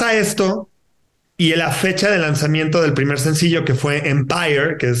repente pasa esto, y la fecha de lanzamiento del primer sencillo, que fue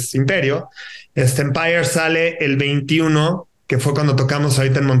Empire, que es Imperio, Empire sale el 21, que fue cuando tocamos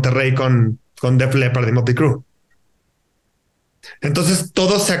ahorita en Monterrey con Def Leppard y Motley Crue. Entonces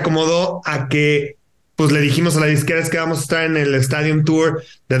todo se acomodó a que, pues le dijimos a la disquera, es que vamos a estar en el Stadium Tour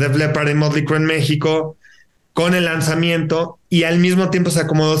de Def Leppard y Motley Crue en México con el lanzamiento, y al mismo tiempo se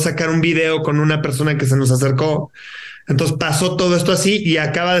acomodó sacar un video con una persona que se nos acercó. Entonces pasó todo esto así, y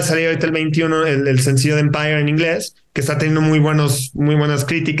acaba de salir ahorita el 21 el sencillo de Empire en inglés, que está teniendo muy buenas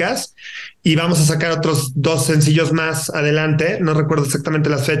críticas, y vamos a sacar otros 2 sencillos más adelante, no recuerdo exactamente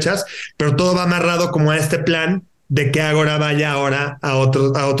las fechas, pero todo va amarrado como a este plan de que Agora vaya ahora a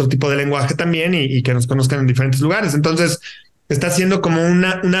otro tipo de lenguaje también, y que nos conozcan en diferentes lugares. Entonces está siendo como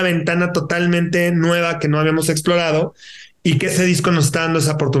una ventana totalmente nueva que no habíamos explorado, y que ese disco nos está dando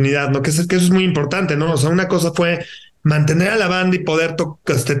esa oportunidad, ¿no? Que eso es muy importante, ¿no? O sea, una cosa fue mantener a la banda y poder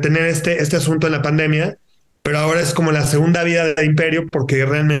tener este asunto en la pandemia, pero ahora es como la segunda vida de Imperio, porque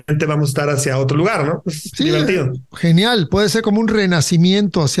realmente vamos a estar hacia otro lugar, ¿no? Es divertido. Genial, puede ser como un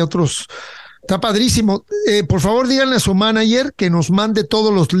renacimiento hacia otros. Está padrísimo. Por favor, díganle a su manager que nos mande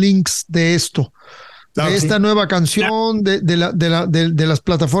todos los links de esto, de esta nueva canción, de las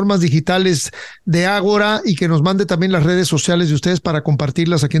plataformas digitales de Ágora, y que nos mande también las redes sociales de ustedes para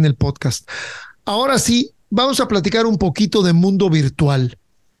compartirlas aquí en el podcast. Ahora sí, vamos a platicar un poquito de mundo virtual.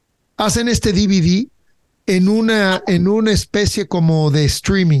 Hacen este DVD en una especie como de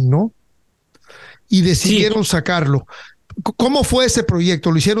streaming, ¿no? Y decidieron sacarlo. ¿Cómo fue ese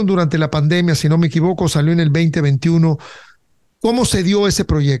proyecto? Lo hicieron durante la pandemia, si no me equivoco, salió en el 2021. ¿Cómo se dio ese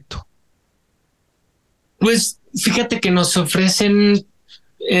proyecto? Pues fíjate que nos ofrecen,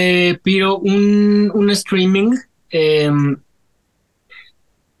 Piro, un streaming.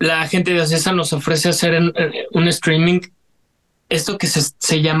 La gente de Ocesa nos ofrece hacer un streaming, esto que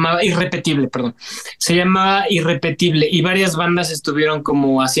se llamaba Irrepetible, perdón. Se llamaba Irrepetible, y varias bandas estuvieron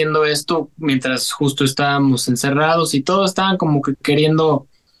como haciendo esto mientras justo estábamos encerrados, y todos estaban como que queriendo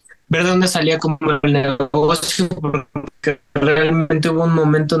ver de dónde salía como el negocio, porque realmente hubo un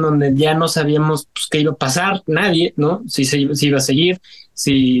momento en donde ya no sabíamos pues, qué iba a pasar, nadie, ¿no? Si iba a seguir,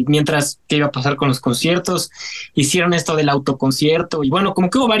 mientras qué iba a pasar con los conciertos. Hicieron esto del autoconcierto, y bueno, como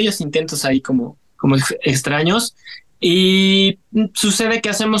que hubo varios intentos ahí como extraños, y sucede que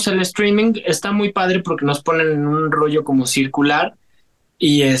hacemos el streaming. Está muy padre porque nos ponen en un rollo como circular,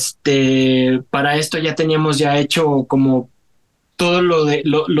 y para esto ya teníamos ya hecho como todo lo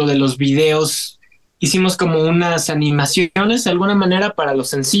de los videos. Hicimos como unas animaciones de alguna manera para los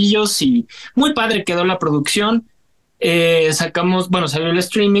sencillos, y muy padre quedó la producción. Salió el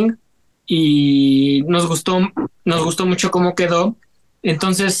streaming y nos gustó mucho cómo quedó.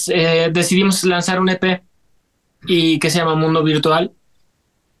 Entonces decidimos lanzar un EP y que se llama Mundo Virtual,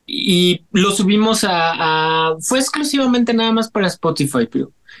 y lo subimos fue exclusivamente nada más para Spotify,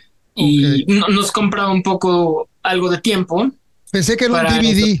 pero y nos compraba un poco algo de tiempo. Pensé que era un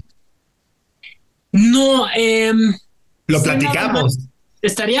DVD. Eso. No, lo platicamos.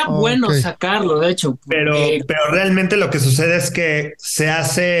 Estaría bueno sacarlo, de hecho. Pero realmente lo que sucede es que se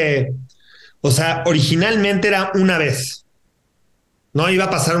hace, o sea, originalmente era una vez. No iba a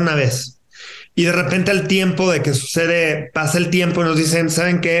pasar una vez. Y de repente al tiempo de que sucede, pasa el tiempo y nos dicen,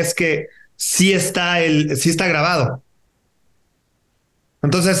 ¿saben qué? Es que sí está grabado.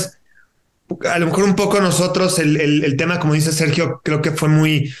 Entonces, a lo mejor un poco nosotros el tema, como dice Sergio, creo que fue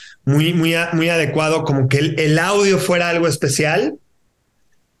muy adecuado, como que el audio fuera algo especial,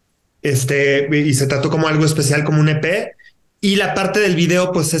 y se trató como algo especial, como un EP, y la parte del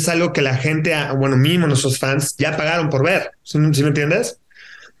video pues es algo que la gente, bueno, mínimo nuestros fans ya pagaron por ver, ¿sí me entiendes?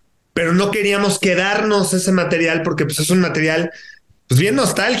 Pero no queríamos quedarnos ese material porque pues es un material pues bien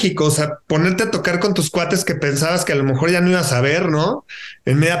nostálgico, o sea, ponerte a tocar con tus cuates que pensabas que a lo mejor ya no ibas a ver, ¿no?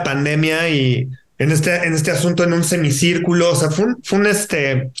 En media pandemia, y en este asunto en un semicírculo, o sea, fue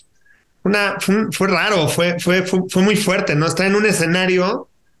raro, fue muy fuerte, ¿no? Estar en un escenario,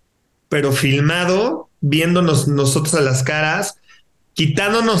 pero filmado, viéndonos nosotros a las caras,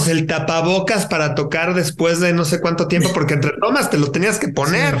 quitándonos el tapabocas para tocar después de no sé cuánto tiempo, porque entre tomas te lo tenías que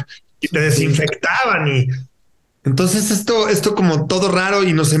poner y te desinfectaban, y entonces esto como todo raro,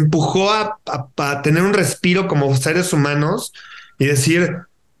 y nos empujó a tener un respiro como seres humanos y decir,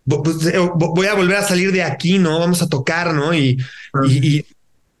 voy a volver a salir de aquí, ¿no? Vamos a tocar, ¿no? Y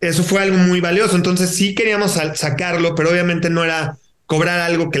eso fue algo muy valioso. Entonces sí queríamos sacarlo, pero obviamente no era cobrar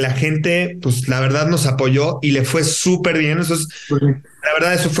algo que la gente, pues la verdad nos apoyó y le fue súper bien. Eso es, la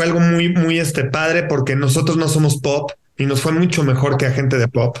verdad, eso fue algo muy padre, porque nosotros no somos pop y nos fue mucho mejor que a gente de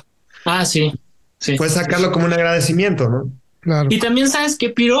pop. Ah, sí. Sí. Fue sacarlo como un agradecimiento, ¿no? Claro. Y también, ¿sabes qué,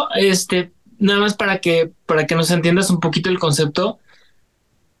 Piro? Nada más para que nos entiendas un poquito el concepto.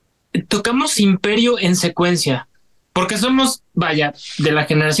 Tocamos Imperio en secuencia, porque somos, vaya, de la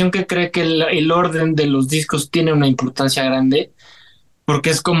generación que cree que el orden de los discos tiene una importancia grande,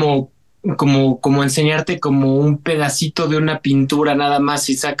 porque es como enseñarte como un pedacito de una pintura nada más,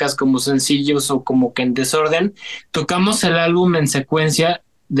 si sacas como sencillos o como que en desorden. Tocamos el álbum en secuencia,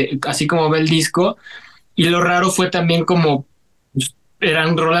 así como ve el disco, y lo raro fue también como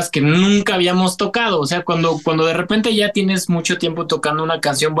eran rolas que nunca habíamos tocado. O sea, cuando de repente ya tienes mucho tiempo tocando una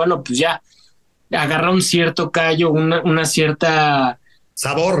canción, bueno, pues ya agarra un cierto callo, una cierta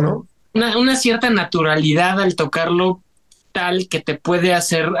sabor, ¿no? Una cierta naturalidad al tocarlo, tal que te puede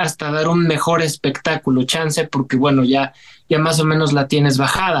hacer hasta dar un mejor espectáculo, chance, porque bueno, ya más o menos la tienes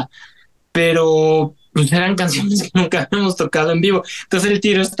bajada, pero pues eran canciones que nunca habíamos tocado en vivo. Entonces el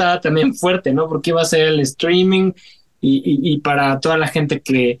tiro estaba también fuerte, ¿no? Porque iba a ser el streaming y para toda la gente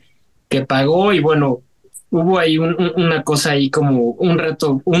que pagó, y bueno, hubo ahí una cosa ahí como un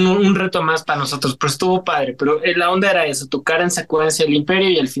reto más para nosotros, pero estuvo padre. Pero la onda era eso, tocar en secuencia el Imperio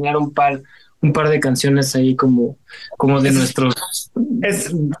y al final un par de canciones ahí como de nuestros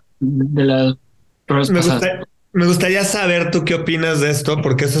de la pruebas pasadas. Me gustaría saber tú qué opinas de esto,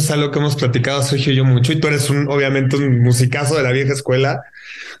 porque eso es algo que hemos platicado Sergio y yo mucho, y tú eres obviamente un musicazo de la vieja escuela.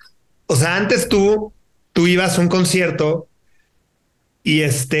 O sea, antes tú ibas a un concierto y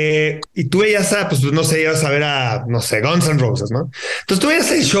tú veías pues no sé, ibas a ver no sé, Guns N' Roses, ¿no? Entonces tú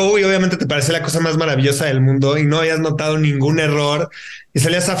veías el show y obviamente te parecía la cosa más maravillosa del mundo y no habías notado ningún error y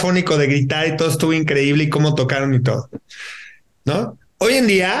salías afónico de gritar y todo estuvo increíble y cómo tocaron y todo, ¿no? Hoy en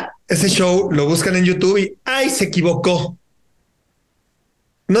día, ese show lo buscan en YouTube y ¡ay, se equivocó!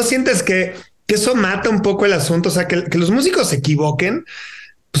 ¿No sientes que eso mata un poco el asunto? O sea, que los músicos se equivoquen,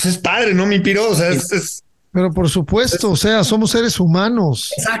 pues es padre, ¿no, mi piro? O sea, es Pero por supuesto, o sea, somos seres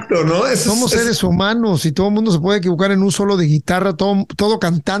humanos. exacto, ¿no? Somos seres humanos y todo el mundo se puede equivocar en un solo de guitarra, todo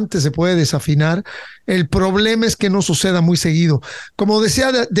cantante se puede desafinar. El problema es que no suceda muy seguido. Como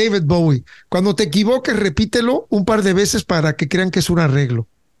decía David Bowie, cuando te equivoques, repítelo un par de veces para que crean que es un arreglo.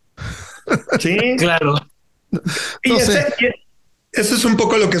 Sí, Claro. Y eso es un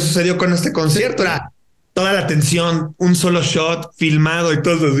poco lo que sucedió con este concierto. Era toda la atención, un solo shot filmado y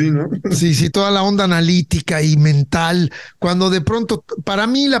todo así, ¿no? Sí, toda la onda analítica y mental, cuando de pronto, para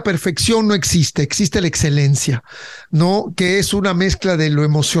mí la perfección no existe, existe la excelencia, ¿no? Que es una mezcla de lo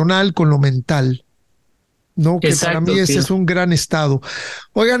emocional con lo mental, ¿no? Que Exacto, para mí ese sí. es un gran estado.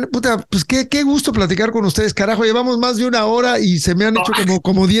 Oigan, puta, pues qué gusto platicar con ustedes, carajo, llevamos más de una hora y se me han hecho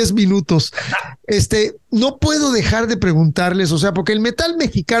como 10 minutos. No puedo dejar de preguntarles, o sea, porque el metal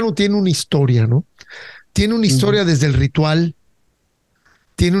mexicano tiene una historia, ¿no? Tiene una historia desde el Ritual,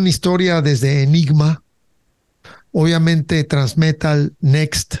 tiene una historia desde Enigma, obviamente Transmetal,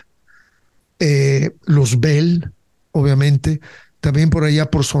 Next, Los Bell, obviamente, también por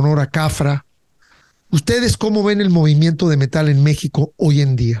allá por Sonora Cafra. ¿Ustedes cómo ven el movimiento de metal en México hoy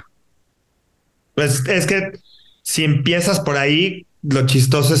en día? Pues es que si empiezas por ahí, lo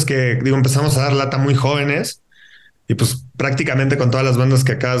chistoso es que, empezamos a dar lata muy jóvenes y pues prácticamente con todas las bandas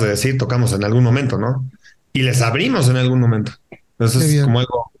que acabas de decir tocamos en algún momento, ¿no? Y les abrimos en algún momento. Eso es como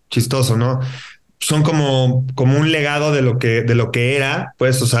algo chistoso, ¿no? Son como un legado de lo que era,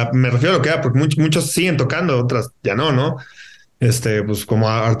 pues, o sea, me refiero a lo que era, porque muchos siguen tocando, otras ya no. Pues como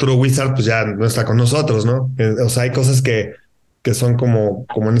Arturo Wizard, pues ya no está con nosotros, ¿no? O sea, hay cosas que son como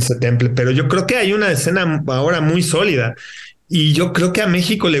en ese temple, pero yo creo que hay una escena ahora muy sólida. Y yo creo que a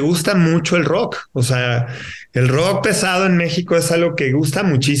México le gusta mucho el rock. O sea, el rock pesado en México es algo que gusta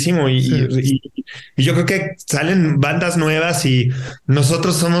muchísimo y yo creo que salen bandas nuevas y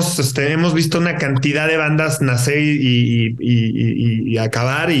nosotros hemos visto una cantidad de bandas nacer y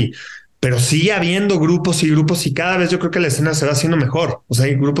acabar pero sigue habiendo grupos y cada vez yo creo que la escena se va haciendo mejor. O sea,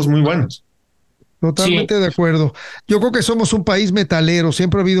 hay grupos muy buenos. Totalmente de acuerdo. Yo creo que somos un país metalero,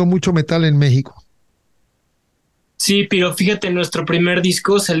 siempre ha habido mucho metal en México. Sí, pero fíjate, nuestro primer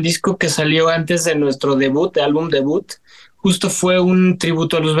disco, es el disco que salió antes de nuestro debut, de álbum debut, justo fue un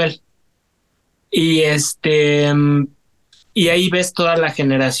tributo a Luzbel. Y y ahí ves toda la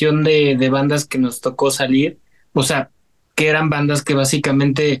generación de bandas que nos tocó salir, o sea, que eran bandas que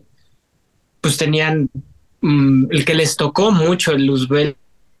básicamente pues tenían el que les tocó mucho el Luzbel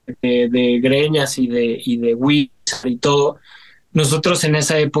de Greñas y de Wizard y todo. Nosotros en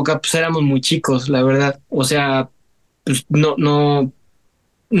esa época pues éramos muy chicos, la verdad. O sea, pues no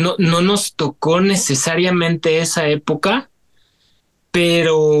nos tocó necesariamente esa época,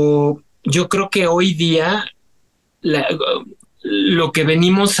 pero yo creo que hoy día lo que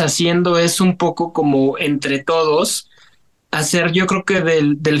venimos haciendo es un poco como entre todos hacer, yo creo que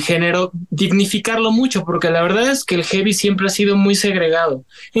del género, dignificarlo mucho, porque la verdad es que el heavy siempre ha sido muy segregado.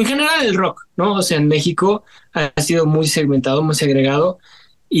 En general el rock, ¿no? O sea, en México ha sido muy segmentado, muy segregado,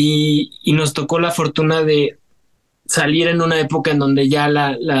 y nos tocó la fortuna de salir en una época en donde ya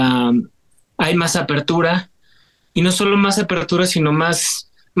hay más apertura, y no solo más apertura, sino más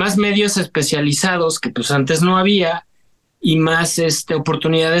medios especializados que pues antes no había, y más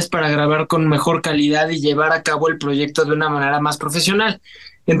oportunidades para grabar con mejor calidad y llevar a cabo el proyecto de una manera más profesional.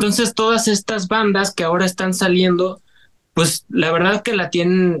 Entonces todas estas bandas que ahora están saliendo, pues la verdad que la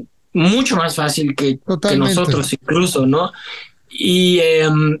tienen mucho más fácil que nosotros incluso, ¿no? Y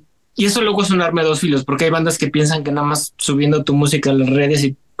eso luego es un arma de dos filos, porque hay bandas que piensan que nada más subiendo tu música a las redes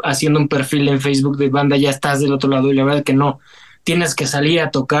y haciendo un perfil en Facebook de banda ya estás del otro lado, y la verdad que no. Tienes que salir a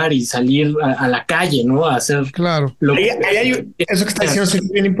tocar y salir a la calle, ¿no? A hacer. Claro. Eso que está diciendo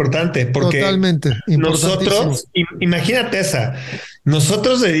es bien importante, porque totalmente nosotros, imagínate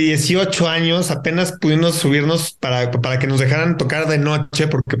nosotros de 18 años apenas pudimos subirnos para que nos dejaran tocar de noche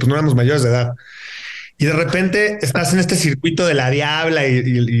porque pues no éramos mayores de edad. Y de repente estás en este circuito de La Diabla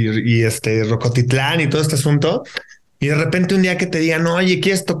y Rocotitlán y todo este asunto. y de repente un día que te digan, oye,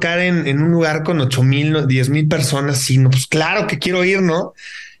 ¿quieres tocar en un lugar con 8,000, 10,000 personas? Sí, no, pues claro que quiero ir, ¿no?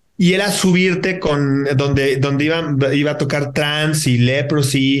 Y era subirte con donde iba a tocar Trans y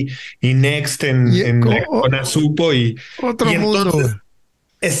Leprosy y Next con Azupo otro y mundo. entonces,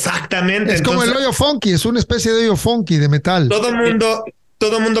 exactamente. Es como el hoyo funky, es una especie de hoyo funky de metal.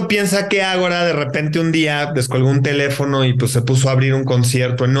 Todo mundo piensa que Ágora de repente un día descolgó un teléfono y pues se puso a abrir un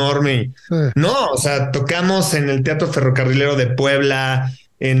concierto enorme. Sí. No, o sea, tocamos en el Teatro Ferrocarrilero de Puebla,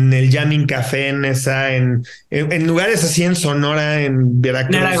 en el Jamming Café en lugares así en Sonora, en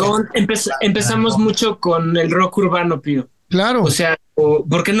Veracruz. En Aragón empezamos mucho con el rock urbano, Pío. Claro. O sea,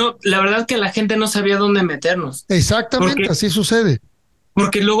 porque no, la verdad que la gente no sabía dónde meternos. Exactamente, así sucede.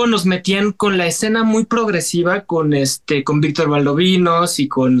 Porque luego nos metían con la escena muy progresiva, con Víctor Valdovinos y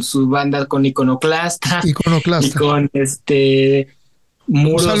con su banda, con Iconoclasta. Y con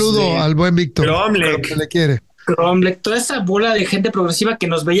Muros. Un saludo al buen Víctor. Que le quiere. Cromlech, toda esa bola de gente progresiva que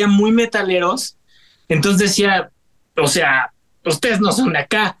nos veía muy metaleros. Entonces decía, o sea, ustedes no son de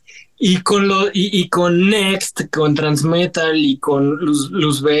acá. Y con Next, con Transmetal y con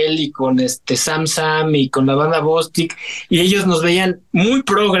Luzbel y con Sam y con la banda Bostik, y ellos nos veían muy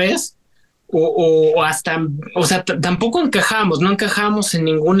progres o hasta, o sea, tampoco no encajábamos en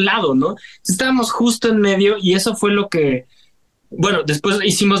ningún lado, ¿no? Estábamos justo en medio y eso fue lo que, bueno, después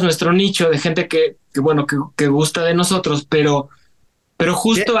hicimos nuestro nicho de gente que gusta de nosotros, pero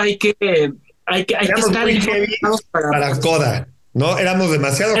justo hay que estar muy heavy para Coda. No, éramos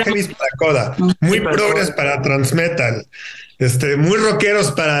demasiado heavy para Coda, muy progres para Transmetal, muy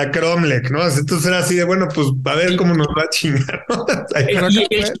rockeros para Cromlech, ¿no? Entonces era así de, bueno, pues a ver cómo nos va a chingar, ¿no? Y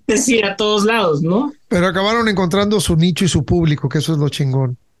decir a todos lados, ¿no? Pero acabaron encontrando su nicho y su público, que eso es lo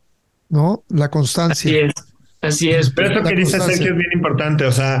chingón, ¿no? La constancia. Así es. Pero esto que dice Sergio es bien importante,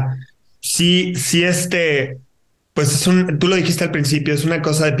 o sea, sí, pues tú lo dijiste al principio, es una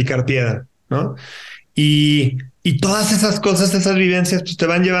cosa de picar piedra, ¿no? Y todas esas cosas, esas vivencias, pues te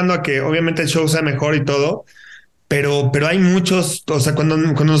van llevando a que obviamente el show sea mejor y todo, pero hay muchos, o sea, cuando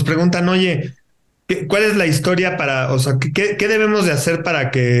nos preguntan, oye, ¿cuál es la historia o sea, qué debemos de hacer para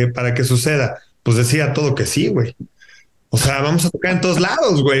que suceda? Pues decir a todo que sí, güey. O sea, vamos a tocar en todos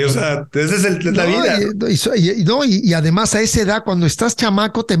lados, güey. O sea, esa es la vida. Y además a esa edad, cuando estás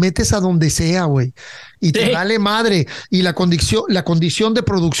chamaco, te metes a donde sea, güey. Y te vale madre. Y la condición de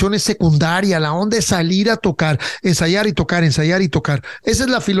producción es secundaria. La onda es salir a tocar, ensayar y tocar, ensayar y tocar. Esa es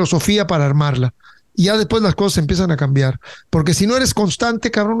la filosofía para armarla. Y ya después las cosas empiezan a cambiar. Porque si no eres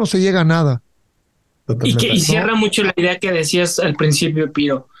constante, cabrón, no se llega a nada. Y cierra mucho la idea que decías al principio,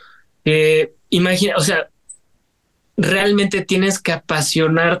 Piro. Imagina, o sea, realmente tienes que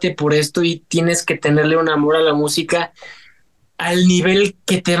apasionarte por esto y tienes que tenerle un amor a la música al nivel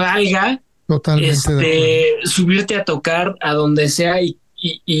que te valga. Totalmente. Subirte a tocar a donde sea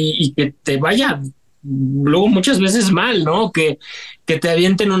y que te vaya luego muchas veces mal, ¿no? Que te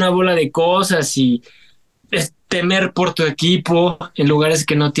avienten una bola de cosas y temer por tu equipo en lugares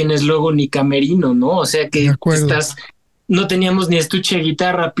que no tienes luego ni camerino, ¿no? O sea que no teníamos ni estuche de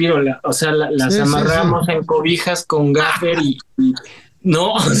guitarra, Piro, las amarramos en cobijas con gaffer y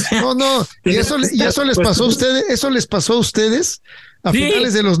no, o sea, no, y eso les pasó a ustedes, a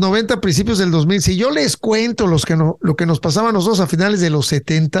finales de los 90, principios del 2000. Si yo les cuento lo que nos pasaba a nosotros a finales de los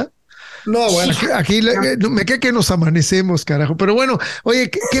 70, no, bueno, aquí me queda que nos amanecemos, carajo. Pero bueno, oye,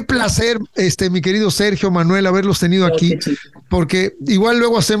 qué placer, mi querido Sergio, Manuel, haberlos tenido aquí, porque igual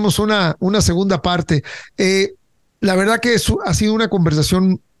luego hacemos una segunda parte. La verdad que ha sido una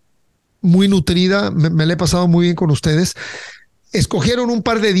conversación muy nutrida, me la he pasado muy bien con ustedes. Escogieron un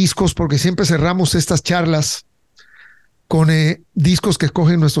par de discos porque siempre cerramos estas charlas con discos que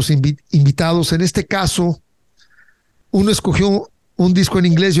escogen nuestros invitados. En este caso, uno escogió un disco en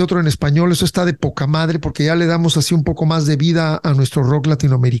inglés y otro en español. Eso está de poca madre porque ya le damos así un poco más de vida a nuestro rock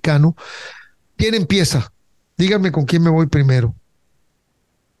latinoamericano. ¿Quién empieza? Díganme con quién me voy primero.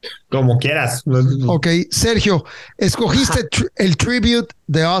 Como quieras. Ok, Sergio, escogiste el tribute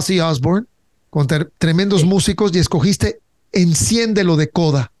de Ozzy Osbourne con tremendos músicos y escogiste Enciéndelo de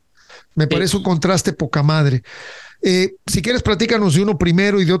Coda. Me parece un contraste poca madre. Si quieres, platícanos de uno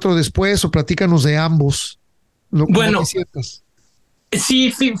primero y de otro después, o platícanos de ambos. Bueno,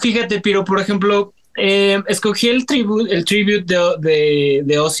 sí, fíjate, Piro, por ejemplo, escogí el tribute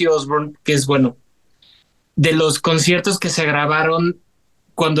de Ozzy Osbourne, que es, bueno, de los conciertos que se grabaron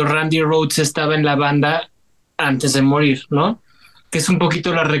cuando Randy Rhoads estaba en la banda antes de morir, ¿no? Que es un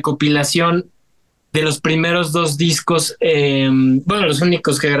poquito la recopilación de los primeros dos discos, bueno, los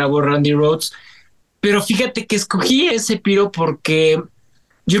únicos que grabó Randy Rhoads. Pero fíjate que escogí ese, Piro, porque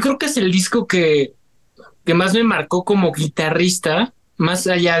yo creo que es el disco que que más me marcó como guitarrista, más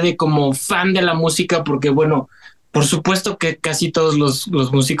allá de como fan de la música, porque bueno, por supuesto que casi todos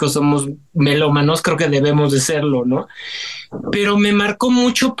los músicos somos melómanos, creo que debemos de serlo, ¿no? Pero me marcó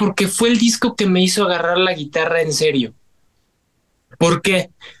mucho porque fue el disco que me hizo agarrar la guitarra en serio. ¿Por qué?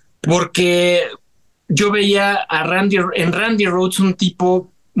 Porque yo veía en Randy Rhoads un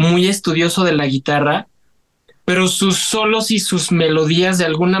tipo muy estudioso de la guitarra, pero sus solos y sus melodías de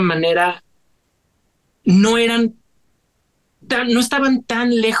alguna manera no eran no estaban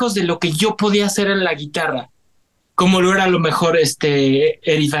tan lejos de lo que yo podía hacer en la guitarra, como lo era a lo mejor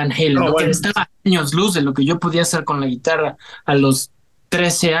Eddie Van Halen, ¿no? Bueno. Que estaba años luz de lo que yo podía hacer con la guitarra a los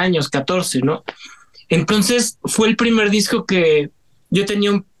 13 años, 14, ¿no? Entonces fue el primer disco que yo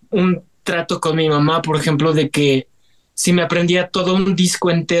tenía un trato con mi mamá, por ejemplo, de que si me aprendía todo un disco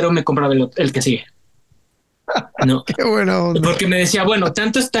entero, me compraba el que sigue. No. Qué buena onda. Porque me decía, bueno,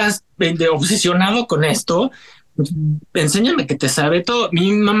 tanto estás obsesionado con esto, enséñame que te sabe todo.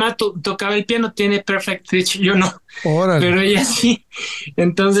 Mi mamá tocaba el piano, tiene perfect pitch, yo no. Órale. Pero ella sí.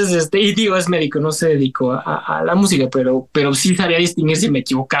 Entonces, y digo, es médico, no se dedicó a la música, pero sí sabía distinguir si me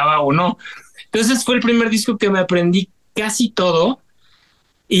equivocaba o no. Entonces fue el primer disco que me aprendí casi todo.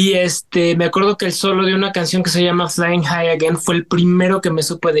 Y me acuerdo que el solo de una canción que se llama Flying High Again fue el primero que me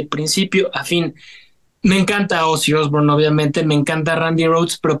supe de principio a fin. Me encanta Ozzy Osbourne, obviamente, me encanta Randy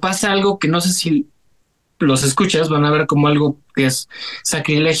Rhoads, pero pasa algo que no sé si los escuchas, van a ver como algo que es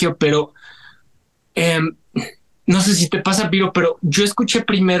sacrilegio, pero no sé si te pasa, Piro, pero yo escuché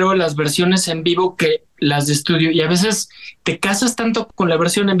primero las versiones en vivo que las de estudio, y a veces te casas tanto con la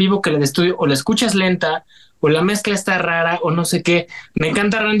versión en vivo que la de estudio, o la escuchas lenta, o la mezcla está rara, o no sé qué. Me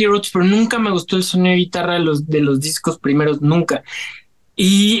encanta Randy Rhoads, pero nunca me gustó el sonido de guitarra de los discos primeros, nunca.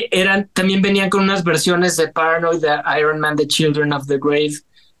 Y también venían con unas versiones de Paranoid, de Iron Man, The Children of the Grave,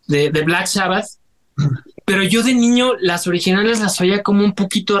 de Black Sabbath. Pero yo de niño las originales las oía como un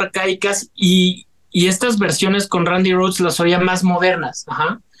poquito arcaicas y estas versiones con Randy Rhoads las oía más modernas.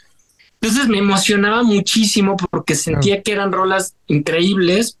 Ajá. Entonces me emocionaba muchísimo porque sentía que eran rolas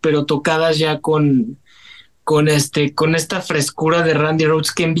increíbles, pero tocadas ya con esta frescura de Randy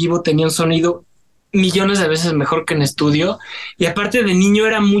Rhoads, que en vivo tenía un sonido millones de veces mejor que en estudio. Y aparte de niño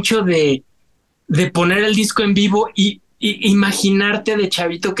era mucho de poner el disco en vivo y imaginarte de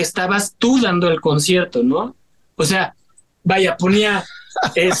chavito que estabas tú dando el concierto, ¿no? O sea, vaya, ponía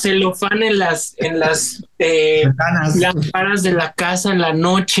celofán en las lámparas de la casa en la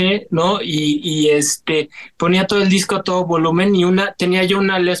noche, ¿no? Y ponía todo el disco a todo volumen y tenía yo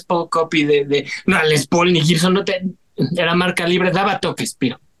una Les Paul copy no, Les Paul ni Gibson, era marca libre, daba toques,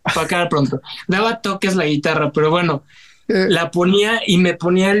 Piro, para acabar pronto, daba toques la guitarra, pero bueno, la ponía y me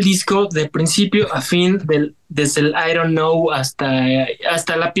ponía el disco de principio a fin, desde el I Don't Know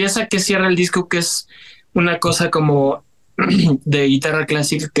hasta la pieza que cierra el disco, que es una cosa como de guitarra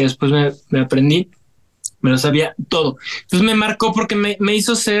clásica que después me aprendí, me lo sabía todo. Entonces me marcó porque me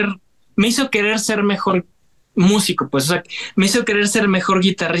hizo querer ser mejor músico, pues, o sea, me hizo querer ser mejor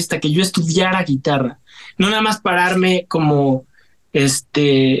guitarrista, que yo estudiara guitarra, no nada más pararme como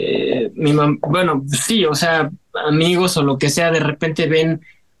bueno, sí, o sea, amigos o lo que sea, de repente ven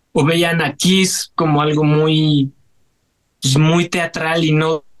o veían a Kiss como algo muy teatral y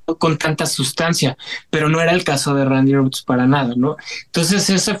no con tanta sustancia, pero no era el caso de Randy Rhoads para nada, ¿no? Entonces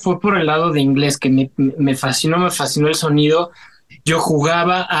ese fue por el lado de inglés, que me fascinó el sonido. Yo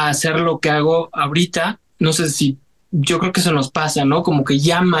jugaba a hacer lo que hago ahorita, no sé si, yo creo que eso nos pasa, ¿no? Como que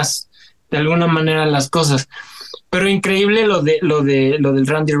llamas de alguna manera las cosas. Pero increíble lo del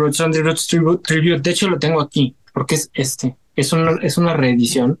Randy Rhoads Tribute. De hecho lo tengo aquí porque es una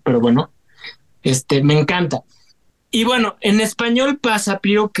reedición, pero bueno, me encanta. Y bueno, en español pasa,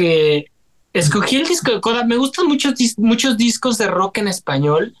 Piro, que escogí el disco de Coda. Me gustan muchos discos de rock en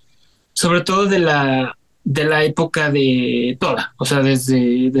español, sobre todo de la época de toda, o sea,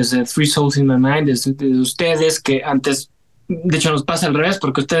 desde Three Souls in My Mind, desde ustedes, que antes, de hecho nos pasa al revés,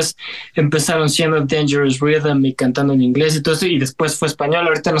 porque ustedes empezaron siendo Dangerous Rhythm y cantando en inglés y todo eso, y después fue español.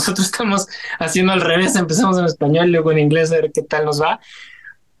 Ahorita nosotros estamos haciendo al revés, empezamos en español y luego en inglés, a ver qué tal nos va.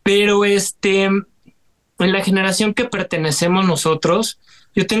 Pero en la generación que pertenecemos nosotros,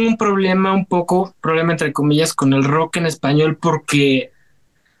 yo tengo un problema entre comillas, con el rock en español, porque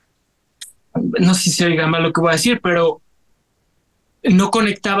no sé si se oiga mal lo que voy a decir, pero no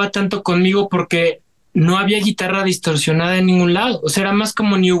conectaba tanto conmigo porque no había guitarra distorsionada en ningún lado. O sea, era más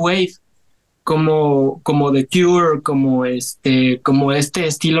como New Wave, como The Cure, como este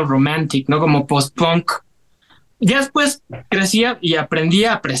estilo romantic, ¿no? Como post-punk. Ya después crecía y aprendí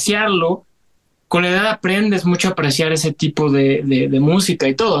a apreciarlo. Con la edad aprendes mucho a apreciar ese tipo de música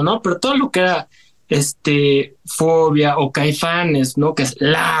y todo, ¿no? Pero todo lo que era Fobia o Caifanes, ¿no? Que es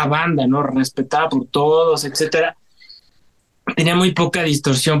la banda, ¿no? Respetada por todos, etcétera. Tenía muy poca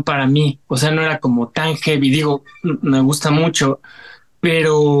distorsión para mí, o sea, no era como tan heavy, digo, me gusta mucho,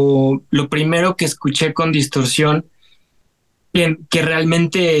 pero lo primero que escuché con distorsión que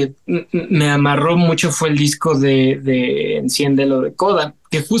realmente me amarró mucho fue el disco de Enciéndelo de Coda,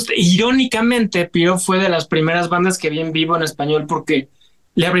 que justo irónicamente Pío fue de las primeras bandas que vi en vivo en español porque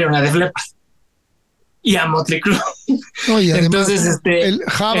le abrieron a Def Leppard y a Motley Crue. No, y además, Entonces, el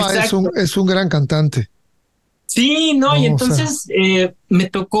Java es un gran cantante. Sí, no, y entonces me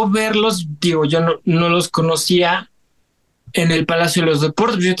tocó verlos, digo, yo no los conocía en el Palacio de los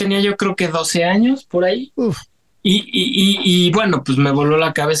Deportes, yo tenía yo creo que 12 años por ahí. Uf. Y bueno, pues me voló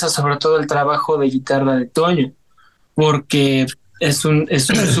la cabeza sobre todo el trabajo de guitarra de Toño, porque es un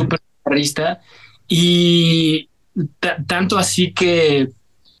súper guitarrista y tanto así que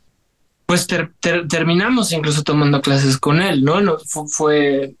pues terminamos incluso tomando clases con él, ¿no?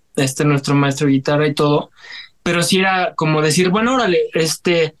 Fue nuestro maestro de guitarra y todo, pero sí era como decir, bueno, órale,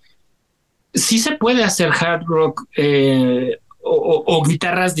 sí se puede hacer hard rock o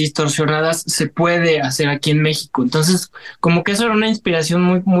guitarras distorsionadas, se puede hacer aquí en México. Entonces, como que eso era una inspiración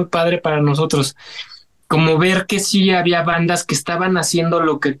muy, muy padre para nosotros. Como ver que sí había bandas que estaban haciendo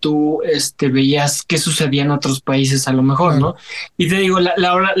lo que tú veías que sucedía en otros países a lo mejor, ¿no? Y te digo,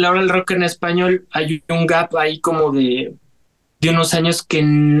 la hora del rock en español, hay un gap ahí como de unos años que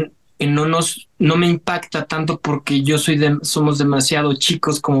no me impacta tanto porque somos demasiado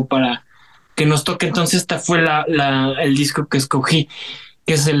chicos como para que nos toque. Entonces esta fue el disco que escogí,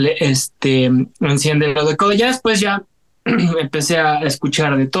 que es el Enciéndelo de Coda. Ya después ya empecé a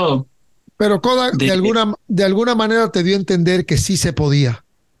escuchar de todo. Pero Coda de alguna manera te dio a entender que sí se podía.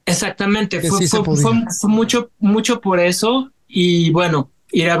 Exactamente, fue mucho por eso. Y bueno,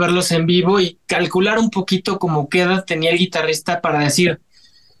 ir a verlos en vivo y calcular un poquito como qué edad tenía el guitarrista para decir,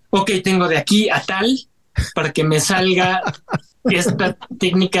 ok, tengo de aquí a tal, para que me salga esta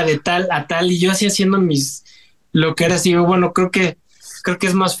técnica de tal a tal, y yo así haciendo mis loqueras, y digo, bueno, creo que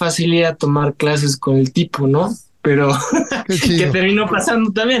es más fácil ir a tomar clases con el tipo, ¿no? Pero que terminó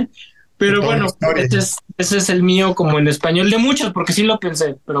pasando también. Pero bueno, ese es el mío como en español de muchos, porque sí lo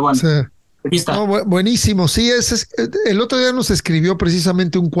pensé, pero bueno. Sí. Aquí está. No, buenísimo. Sí, el otro día nos escribió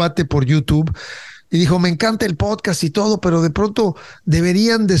precisamente un cuate por YouTube y dijo, me encanta el podcast y todo, pero de pronto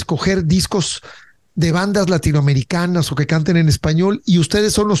deberían de escoger discos de bandas latinoamericanas o que canten en español, y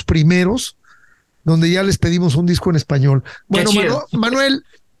ustedes son los primeros donde ya les pedimos un disco en español. Bueno, Manuel,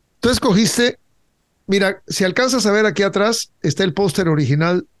 tú escogiste, mira, si alcanzas a ver aquí atrás, está el póster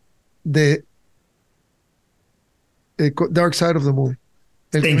original de Dark Side of the Moon.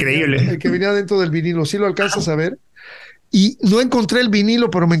 Increíble. El que venía dentro del vinilo, sí lo alcanzas a ver. Y no encontré el vinilo,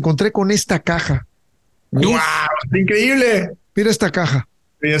 pero me encontré con esta caja. ¡Wow! ¡Increíble! Mira esta caja.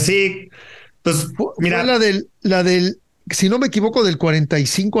 Pero sí, pues mira. Fue la del, si no me equivoco, del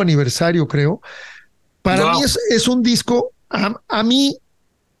 45 aniversario, creo. Para mí es un disco, a mí,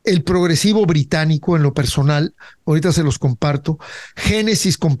 el progresivo británico en lo personal, ahorita se los comparto,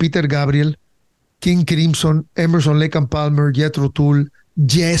 Genesis con Peter Gabriel, King Crimson, Emerson, Lake and Palmer, Jethro Tull,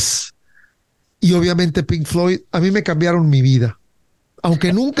 Yes y obviamente Pink Floyd, a mí me cambiaron mi vida.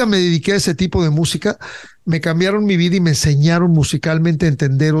 Aunque nunca me dediqué a ese tipo de música, me cambiaron mi vida y me enseñaron musicalmente a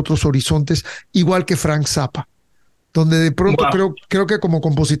entender otros horizontes, igual que Frank Zappa, donde de pronto creo que como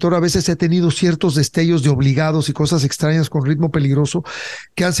compositor a veces he tenido ciertos destellos de Obligados y cosas extrañas con Ritmo Peligroso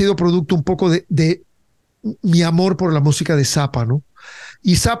que han sido producto un poco de mi amor por la música de Zappa, ¿no?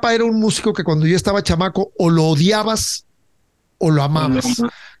 Y Zappa era un músico que cuando yo estaba chamaco o lo odiabas o lo amabas.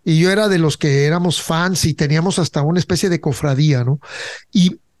 Y yo era de los que éramos fans y teníamos hasta una especie de cofradía, ¿no?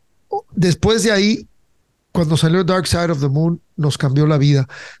 Y después de ahí, cuando salió Dark Side of the Moon, nos cambió la vida.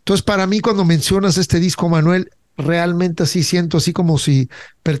 Entonces, para mí, cuando mencionas este disco, Manuel, realmente así siento, así como si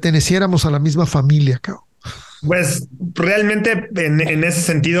perteneciéramos a la misma familia, cabrón. Pues realmente en ese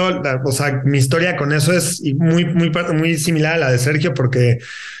sentido, o sea, mi historia con eso es muy, muy, muy similar a la de Sergio, porque,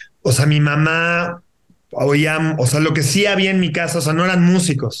 o sea, mi mamá oía, o sea, lo que sí había en mi casa, o sea, no eran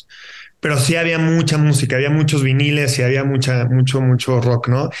músicos, pero sí había mucha música, había muchos viniles y había mucho rock,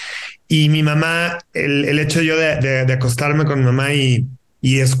 ¿no? Y mi mamá, el hecho yo de acostarme con mi mamá y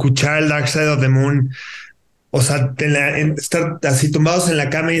escuchar el Dark Side of the Moon, o sea, estar así tumbados en la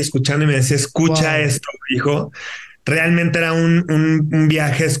cama y escuchando, y me decía, escucha esto, hijo. Realmente era un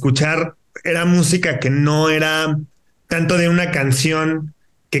viaje a escuchar. Era música que no era tanto de una canción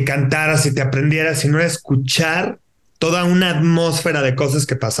que cantaras y te aprendieras, sino era escuchar toda una atmósfera de cosas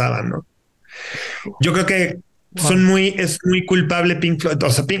que pasaban, ¿no? Yo creo que Wow. es muy culpable Pink Floyd. O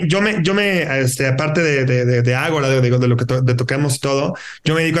sea, aparte de Ágora, de lo que tocamos y todo,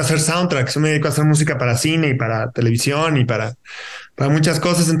 yo me dedico a hacer soundtracks, yo me dedico a hacer música para cine y para televisión y para muchas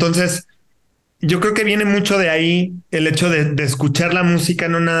cosas. Entonces, yo creo que viene mucho de ahí el hecho de escuchar la música,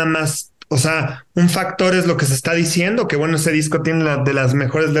 no nada más. O sea, un factor es lo que se está diciendo, que bueno, ese disco tiene de las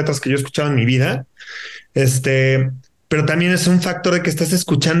mejores letras que yo he escuchado en mi vida. Pero también es un factor de que estás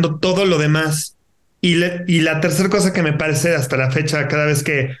escuchando todo lo demás. Y la tercera cosa que me parece hasta la fecha, cada vez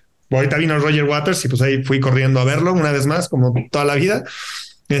que ahorita vino Roger Waters y pues ahí fui corriendo a verlo una vez más, como toda la vida,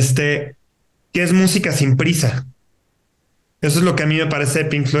 que es música sin prisa. Eso es lo que a mí me parece de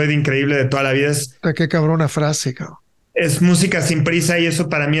Pink Floyd increíble de toda la vida. Qué cabrona frase, cabrón. Es música sin prisa y eso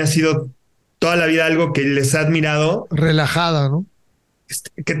para mí ha sido toda la vida algo que les ha admirado. Relajada, ¿no?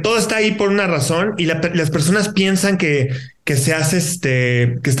 Que todo está ahí por una razón y las personas piensan que se hace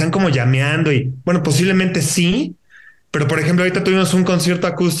que están como llameando y bueno, posiblemente sí, pero por ejemplo, ahorita tuvimos un concierto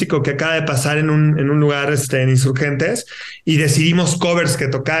acústico que acaba de pasar en un lugar en Insurgentes y decidimos covers que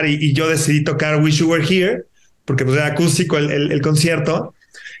tocar y yo decidí tocar Wish You Were Here porque pues era acústico el concierto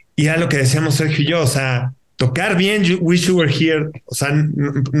y era lo que decíamos Sergio y yo, o sea, tocar bien Wish You Were Here, o sea,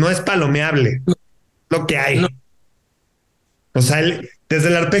 no es palomeable lo que hay. No. O sea, desde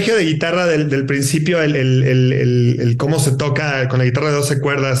el arpegio de guitarra del principio, el cómo se toca con la guitarra de 12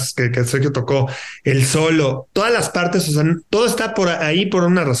 cuerdas que Sergio tocó, el solo, todas las partes, o sea, todo está por ahí por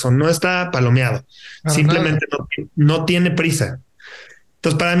una razón, no está palomeado. Para Simplemente no tiene prisa.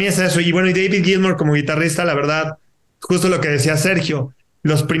 Entonces, para mí es eso. Y bueno, y David Gilmour como guitarrista, la verdad, justo lo que decía Sergio,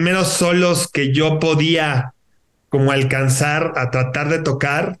 los primeros solos que yo podía como alcanzar a tratar de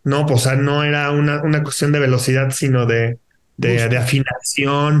tocar, ¿no? O sea, no era una cuestión de velocidad, sino de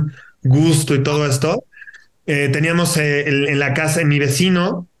afinación, gusto y todo esto. Teníamos en la casa, mi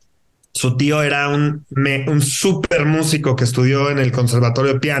vecino, su tío era un súper músico que estudió en el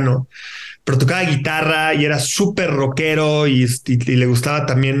conservatorio de piano, pero tocaba guitarra y era súper rockero y le gustaba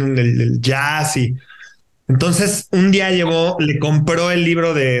también el jazz. Y entonces un día llegó, le compró el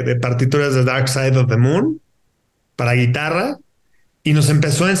libro de partituras de Dark Side of the Moon para guitarra y nos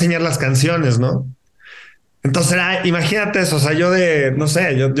empezó a enseñar las canciones, ¿no? Entonces imagínate eso, o sea, no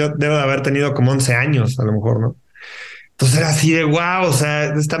sé, yo debo de haber tenido como 11 años, a lo mejor, ¿no? Entonces era así de wow, o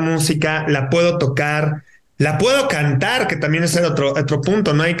sea, esta música la puedo tocar, la puedo cantar, que también es el otro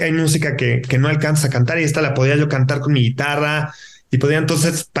punto, ¿no? Hay música que no alcanza a cantar y esta la podía yo cantar con mi guitarra y podía,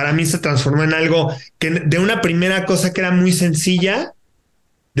 entonces para mí se transformó en algo que de una primera cosa que era muy sencilla,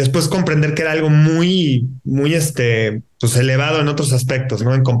 después comprender que era algo muy, muy, pues elevado en otros aspectos,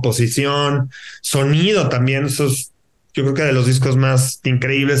 ¿no? En composición, sonido también, yo creo que de los discos más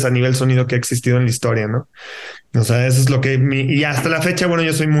increíbles a nivel sonido que ha existido en la historia, ¿no? O sea, eso es lo que, y hasta la fecha, bueno,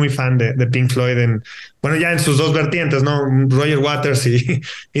 yo soy muy fan de Pink Floyd bueno, ya en sus dos vertientes, ¿no? Roger Waters y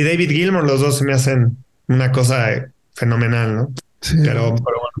David Gilmour, los dos se me hacen una cosa fenomenal, ¿no? Sí. Pero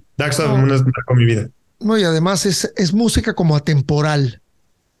bueno, Dark Side of the Moon marcó mi vida. No, y además es música como atemporal.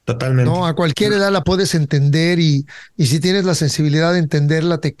 Totalmente. No, a cualquier edad la puedes entender y si tienes la sensibilidad de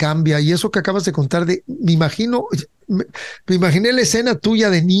entenderla, te cambia. Y eso que acabas de contar, me imaginé la escena tuya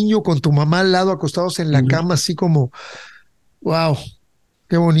de niño con tu mamá al lado, acostados en la cama, así como, wow,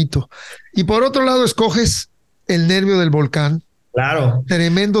 qué bonito. Y por otro lado, escoges El Nervio del Volcán. Claro.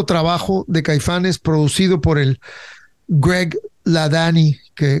 Tremendo trabajo de Caifanes, producido por el Greg Ladani,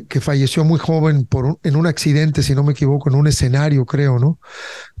 que falleció muy joven en un accidente, si no me equivoco, en un escenario, creo, ¿no?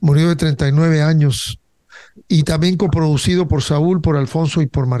 Murió de 39 años. Y también coproducido por Saúl, por Alfonso y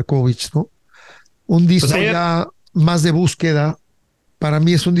por Markovich, ¿no? Un disco ya más de búsqueda. Para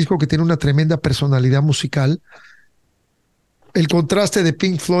mí es un disco que tiene una tremenda personalidad musical. El contraste de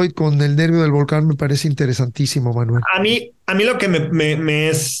Pink Floyd con El Nervio del Volcán me parece interesantísimo, Manuel. A mí lo que me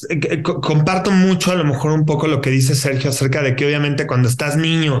es, comparto mucho a lo mejor un poco lo que dice Sergio acerca de que obviamente cuando estás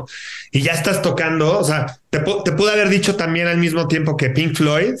niño y ya estás tocando, o sea, te pude haber dicho también al mismo tiempo que Pink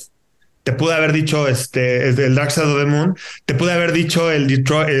Floyd, te pude haber dicho el Dark Side of the Moon, te pude haber dicho el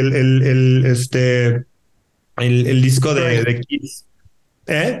Detroit, el disco de Kiss,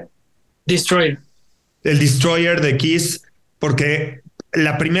 Destroyer. El Destroyer de Kiss, porque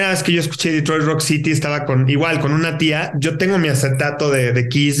la primera vez que yo escuché Detroit Rock City estaba con una tía. Yo tengo mi acetato de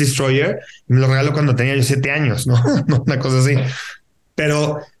Kiss Destroyer y me lo regaló cuando tenía yo 7 años, ¿no? Una cosa así.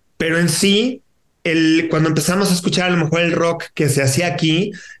 Pero en sí, cuando empezamos a escuchar a lo mejor el rock que se hacía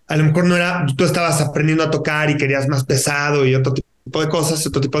aquí, a lo mejor no era, tú estabas aprendiendo a tocar y querías más pesado y otro tipo de cosas,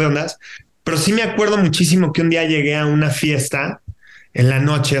 otro tipo de ondas. Pero sí me acuerdo muchísimo que un día llegué a una fiesta en la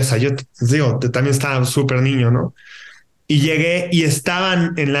noche, o sea, yo te digo, también estaba súper niño, ¿no? y llegué y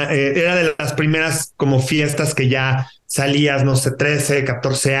estaban era de las primeras como fiestas que ya salías, no sé, 13,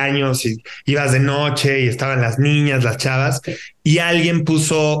 14 años y ibas de noche y estaban las niñas, las chavas, y alguien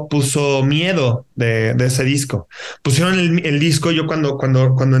puso Miedo de ese disco. Pusieron el disco, yo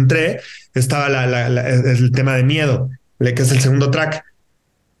cuando entré estaba el tema de Miedo, que es el segundo track.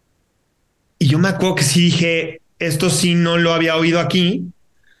 Y yo me acuerdo que sí dije, esto sí no lo había oído aquí.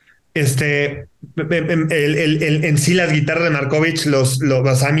 En sí las guitarras de Markovich,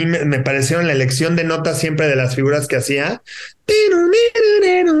 a mí me parecieron la elección de notas siempre de las figuras que hacía.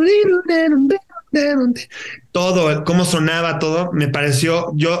 Todo, cómo sonaba todo, me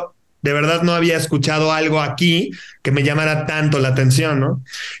pareció, yo de verdad no había escuchado algo aquí que me llamara tanto la atención, ¿no?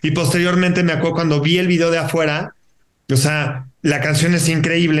 Y posteriormente me acuerdo cuando vi el video de Afuera, o sea, la canción es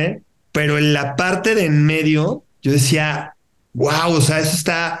increíble, pero en la parte de en medio, yo decía, wow, o sea,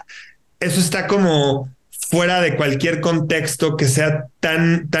 eso está como fuera de cualquier contexto que sea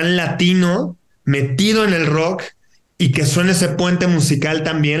tan latino, metido en el rock y que suene ese puente musical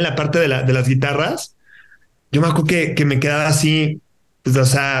también, la parte de las guitarras. Yo me acuerdo que me quedaba así, pues, o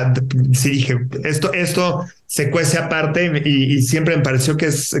sea, sí dije, esto se cuece aparte y siempre me pareció que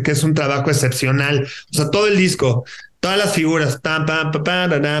es un trabajo excepcional. O sea, todo el disco, todas las figuras, todas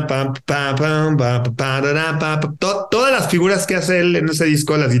las figuras que hace él en ese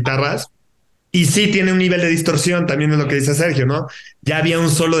disco, las guitarras, y sí tiene un nivel de distorsión, también es lo que dice Sergio, ¿no? Ya había un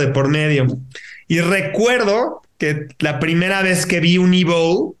solo de por medio. Y recuerdo que la primera vez que vi un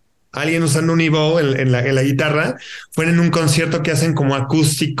E-Bow, alguien usando un E-Bow en la guitarra, fue en un concierto que hacen como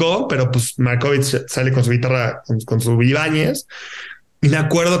acústico, pero pues Markovich sale con su guitarra, con su Ibáñez. Y me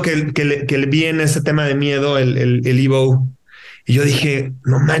acuerdo que le vi en ese tema de Miedo el E-Bow. Y yo dije,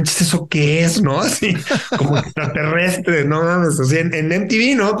 no manches, ¿eso qué es? ¿No? Así como extraterrestre, ¿no? Así en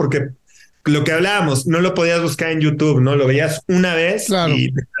MTV, ¿no? Porque lo que hablábamos, no lo podías buscar en YouTube, ¿no? Lo veías una vez Claro.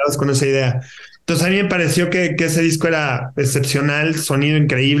 y te quedabas con esa idea. Entonces a mí me pareció que ese disco era excepcional, sonido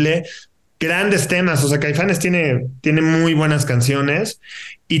increíble, grandes temas. O sea, Caifanes tiene muy buenas canciones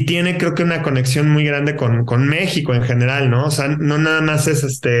y tiene, creo que, una conexión muy grande con México en general, ¿no? O sea, no nada más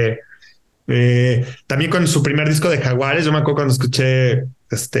es también con su primer disco de Jaguares. Yo me acuerdo cuando escuché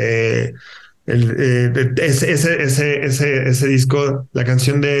ese disco, la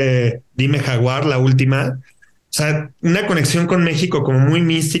canción de Dime Jaguar, la última. O sea, una conexión con México como muy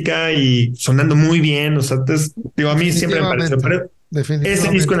mística y sonando muy bien. O sea, digo, a mí siempre me pareció, pero ese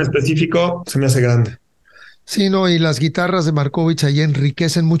disco en específico se me hace grande. Sí, no, y las guitarras de Markovich ahí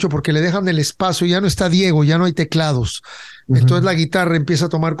enriquecen mucho porque le dejan el espacio, ya no está Diego, ya no hay teclados. Entonces la guitarra empieza a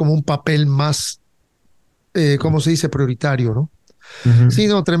tomar como un papel más, ¿cómo se dice? Prioritario, ¿no? Sí,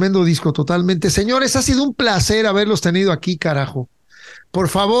 no, tremendo disco, totalmente. Señores, ha sido un placer haberlos tenido aquí, carajo. Por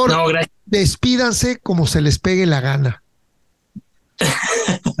favor, despídanse como se les pegue la gana.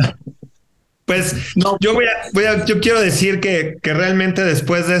 Pues no, yo quiero decir que realmente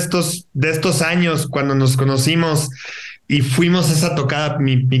después de estos años, cuando nos conocimos y fuimos a esa tocada,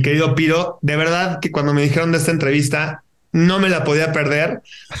 mi querido Piro, de verdad que cuando me dijeron de esta entrevista, no me la podía perder,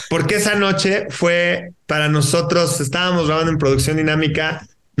 porque esa noche fue para nosotros, estábamos grabando en Producción Dinámica,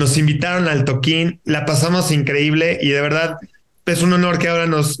 nos invitaron al toquín, la pasamos increíble y de verdad es un honor que ahora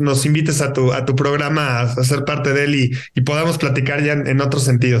nos invites a tu programa a ser parte de él y podamos platicar ya en otros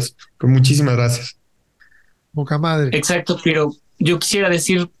sentidos. Con muchísimas gracias. Poca madre. Exacto, pero yo quisiera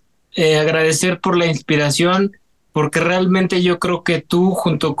decir, agradecer por la inspiración, porque realmente yo creo que tú,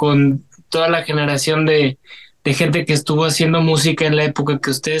 junto con toda la generación de gente que estuvo haciendo música en la época que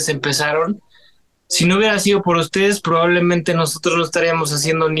ustedes empezaron, si no hubiera sido por ustedes, probablemente nosotros no estaríamos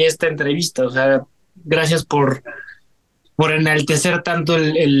haciendo ni esta entrevista. O sea, gracias por enaltecer tanto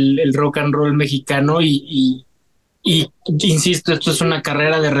el rock and roll mexicano y insisto, esto es una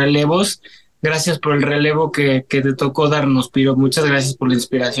carrera de relevos. Gracias por el relevo que te tocó darnos, Piro. Muchas gracias por la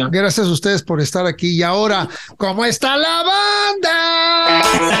inspiración. Gracias a ustedes por estar aquí. Y ahora, ¿cómo está la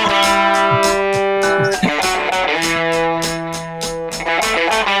banda?